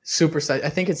 Super Size. I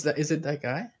think it's that. Is it that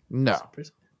guy? No.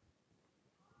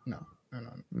 No.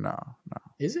 No.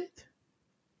 Is it?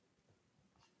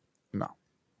 No.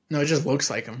 No, it just looks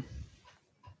like him.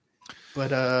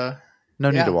 But no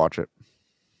need to watch it.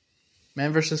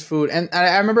 Man vs. Food, and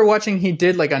I remember watching. He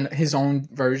did like his own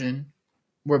version,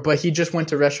 but he just went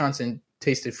to restaurants and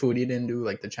tasted food. He didn't do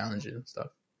like the challenges and stuff.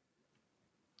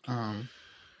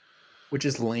 Which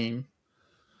is lame.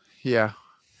 Yeah.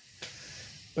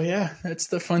 But yeah, that's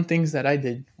the fun things that I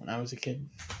did when I was a kid.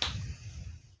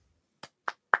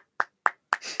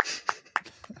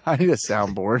 I need a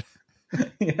soundboard.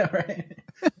 Yeah, right.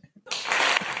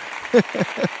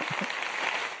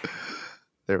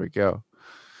 There we go.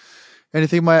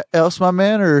 Anything else, my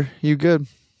man, or you good?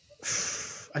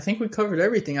 I think we covered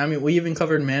everything. I mean, we even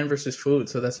covered Man versus Food,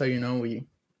 so that's how you know we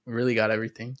really got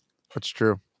everything. That's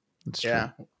true. That's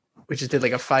true. We just did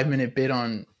like a 5-minute bit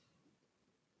on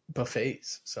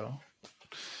buffets, so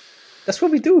that's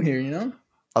what we do here, you know?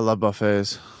 I love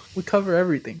buffets. We cover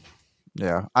everything.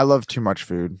 Yeah, I love too much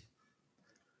food.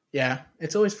 Yeah,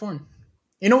 it's always fun.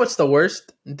 You know what's the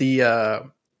worst?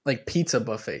 The like pizza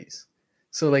buffets.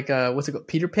 So like what's it called?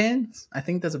 Peter Pan's? I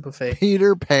think that's a buffet.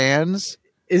 Peter Pan's?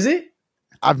 Is it?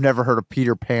 I've never heard of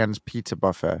Peter Pan's pizza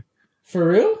buffet. For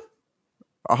real?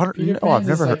 100? Peter Pan's I've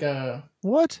never heard. Like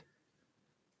what?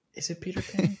 Is it Peter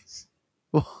Pan's?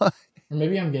 What? Or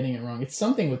maybe I'm getting it wrong. It's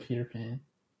something with Peter Pan.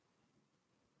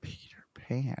 Peter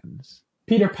Pan's?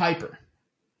 Peter Piper.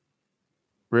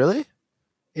 Really?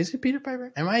 Is it Peter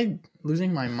Piper? Am I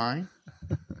losing my mind?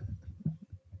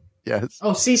 Yes.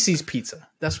 Oh, Cece's Pizza.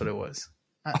 That's what it was.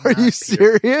 Are you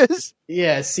serious?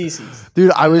 Yeah, Cece's.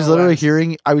 Dude, I was literally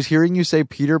hearing you say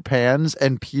Peter Pan's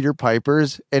and Peter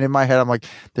Piper's, and in my head I'm like,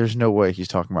 there's no way he's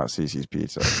talking about Cece's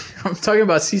Pizza. I'm talking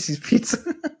about Cece's Pizza.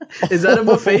 Is that a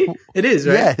buffet? It is,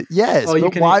 right? Yeah, yes. Oh,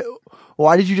 but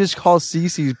why did you just call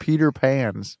Cece's Peter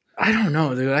Pan's? I don't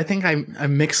know, dude. I think I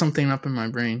mixed something up in my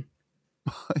brain.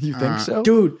 You think so?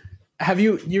 Dude,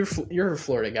 you're a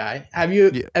Florida guy. Have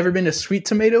you ever been to Sweet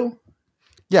Tomato?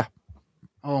 Yeah.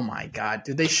 Oh my God,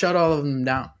 dude. They shut all of them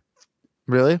down.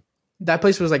 Really? That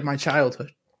place was like my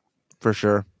childhood. For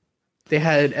sure. They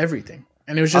had everything,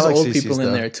 and it was just I like old CC's people in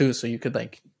stuff. there too. So you could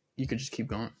just keep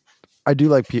going. I do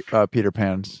like Peter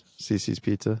Pan's CC's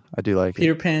Pizza. I do like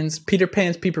Peter Pan's, Peter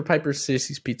Piper's,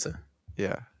 Sissy's Pizza.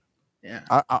 Yeah. Yeah.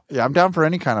 I'm down for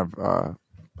any kind of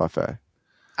buffet.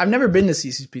 I've never been to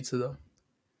Sissy's Pizza though.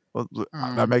 Well,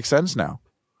 that makes sense now.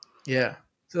 Yeah.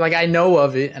 So like I know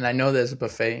of it, and I know there's a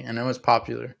buffet, and I know it's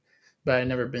popular, but I've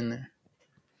never been there.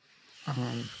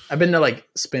 I've been to like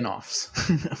spin-offs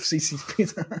of CC's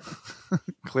Pizza.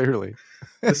 Clearly.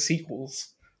 The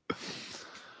sequels.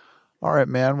 All right,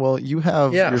 man. Well, you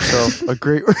have yourself a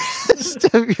great rest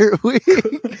of your week.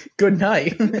 Good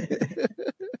night.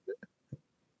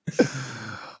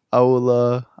 I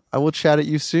will chat at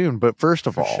you soon. But first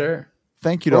of all,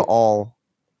 thank you to all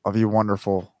of you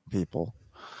wonderful people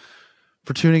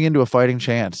for tuning into A Fighting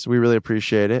Chance. We really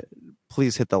appreciate it.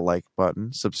 Please hit the like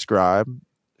button, subscribe,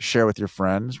 share with your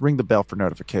friends, ring the bell for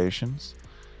notifications,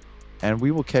 and we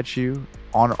will catch you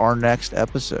on our next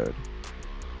episode.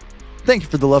 Thank you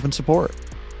for the love and support.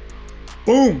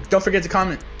 Boom. Don't forget to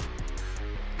comment.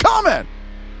 Comment!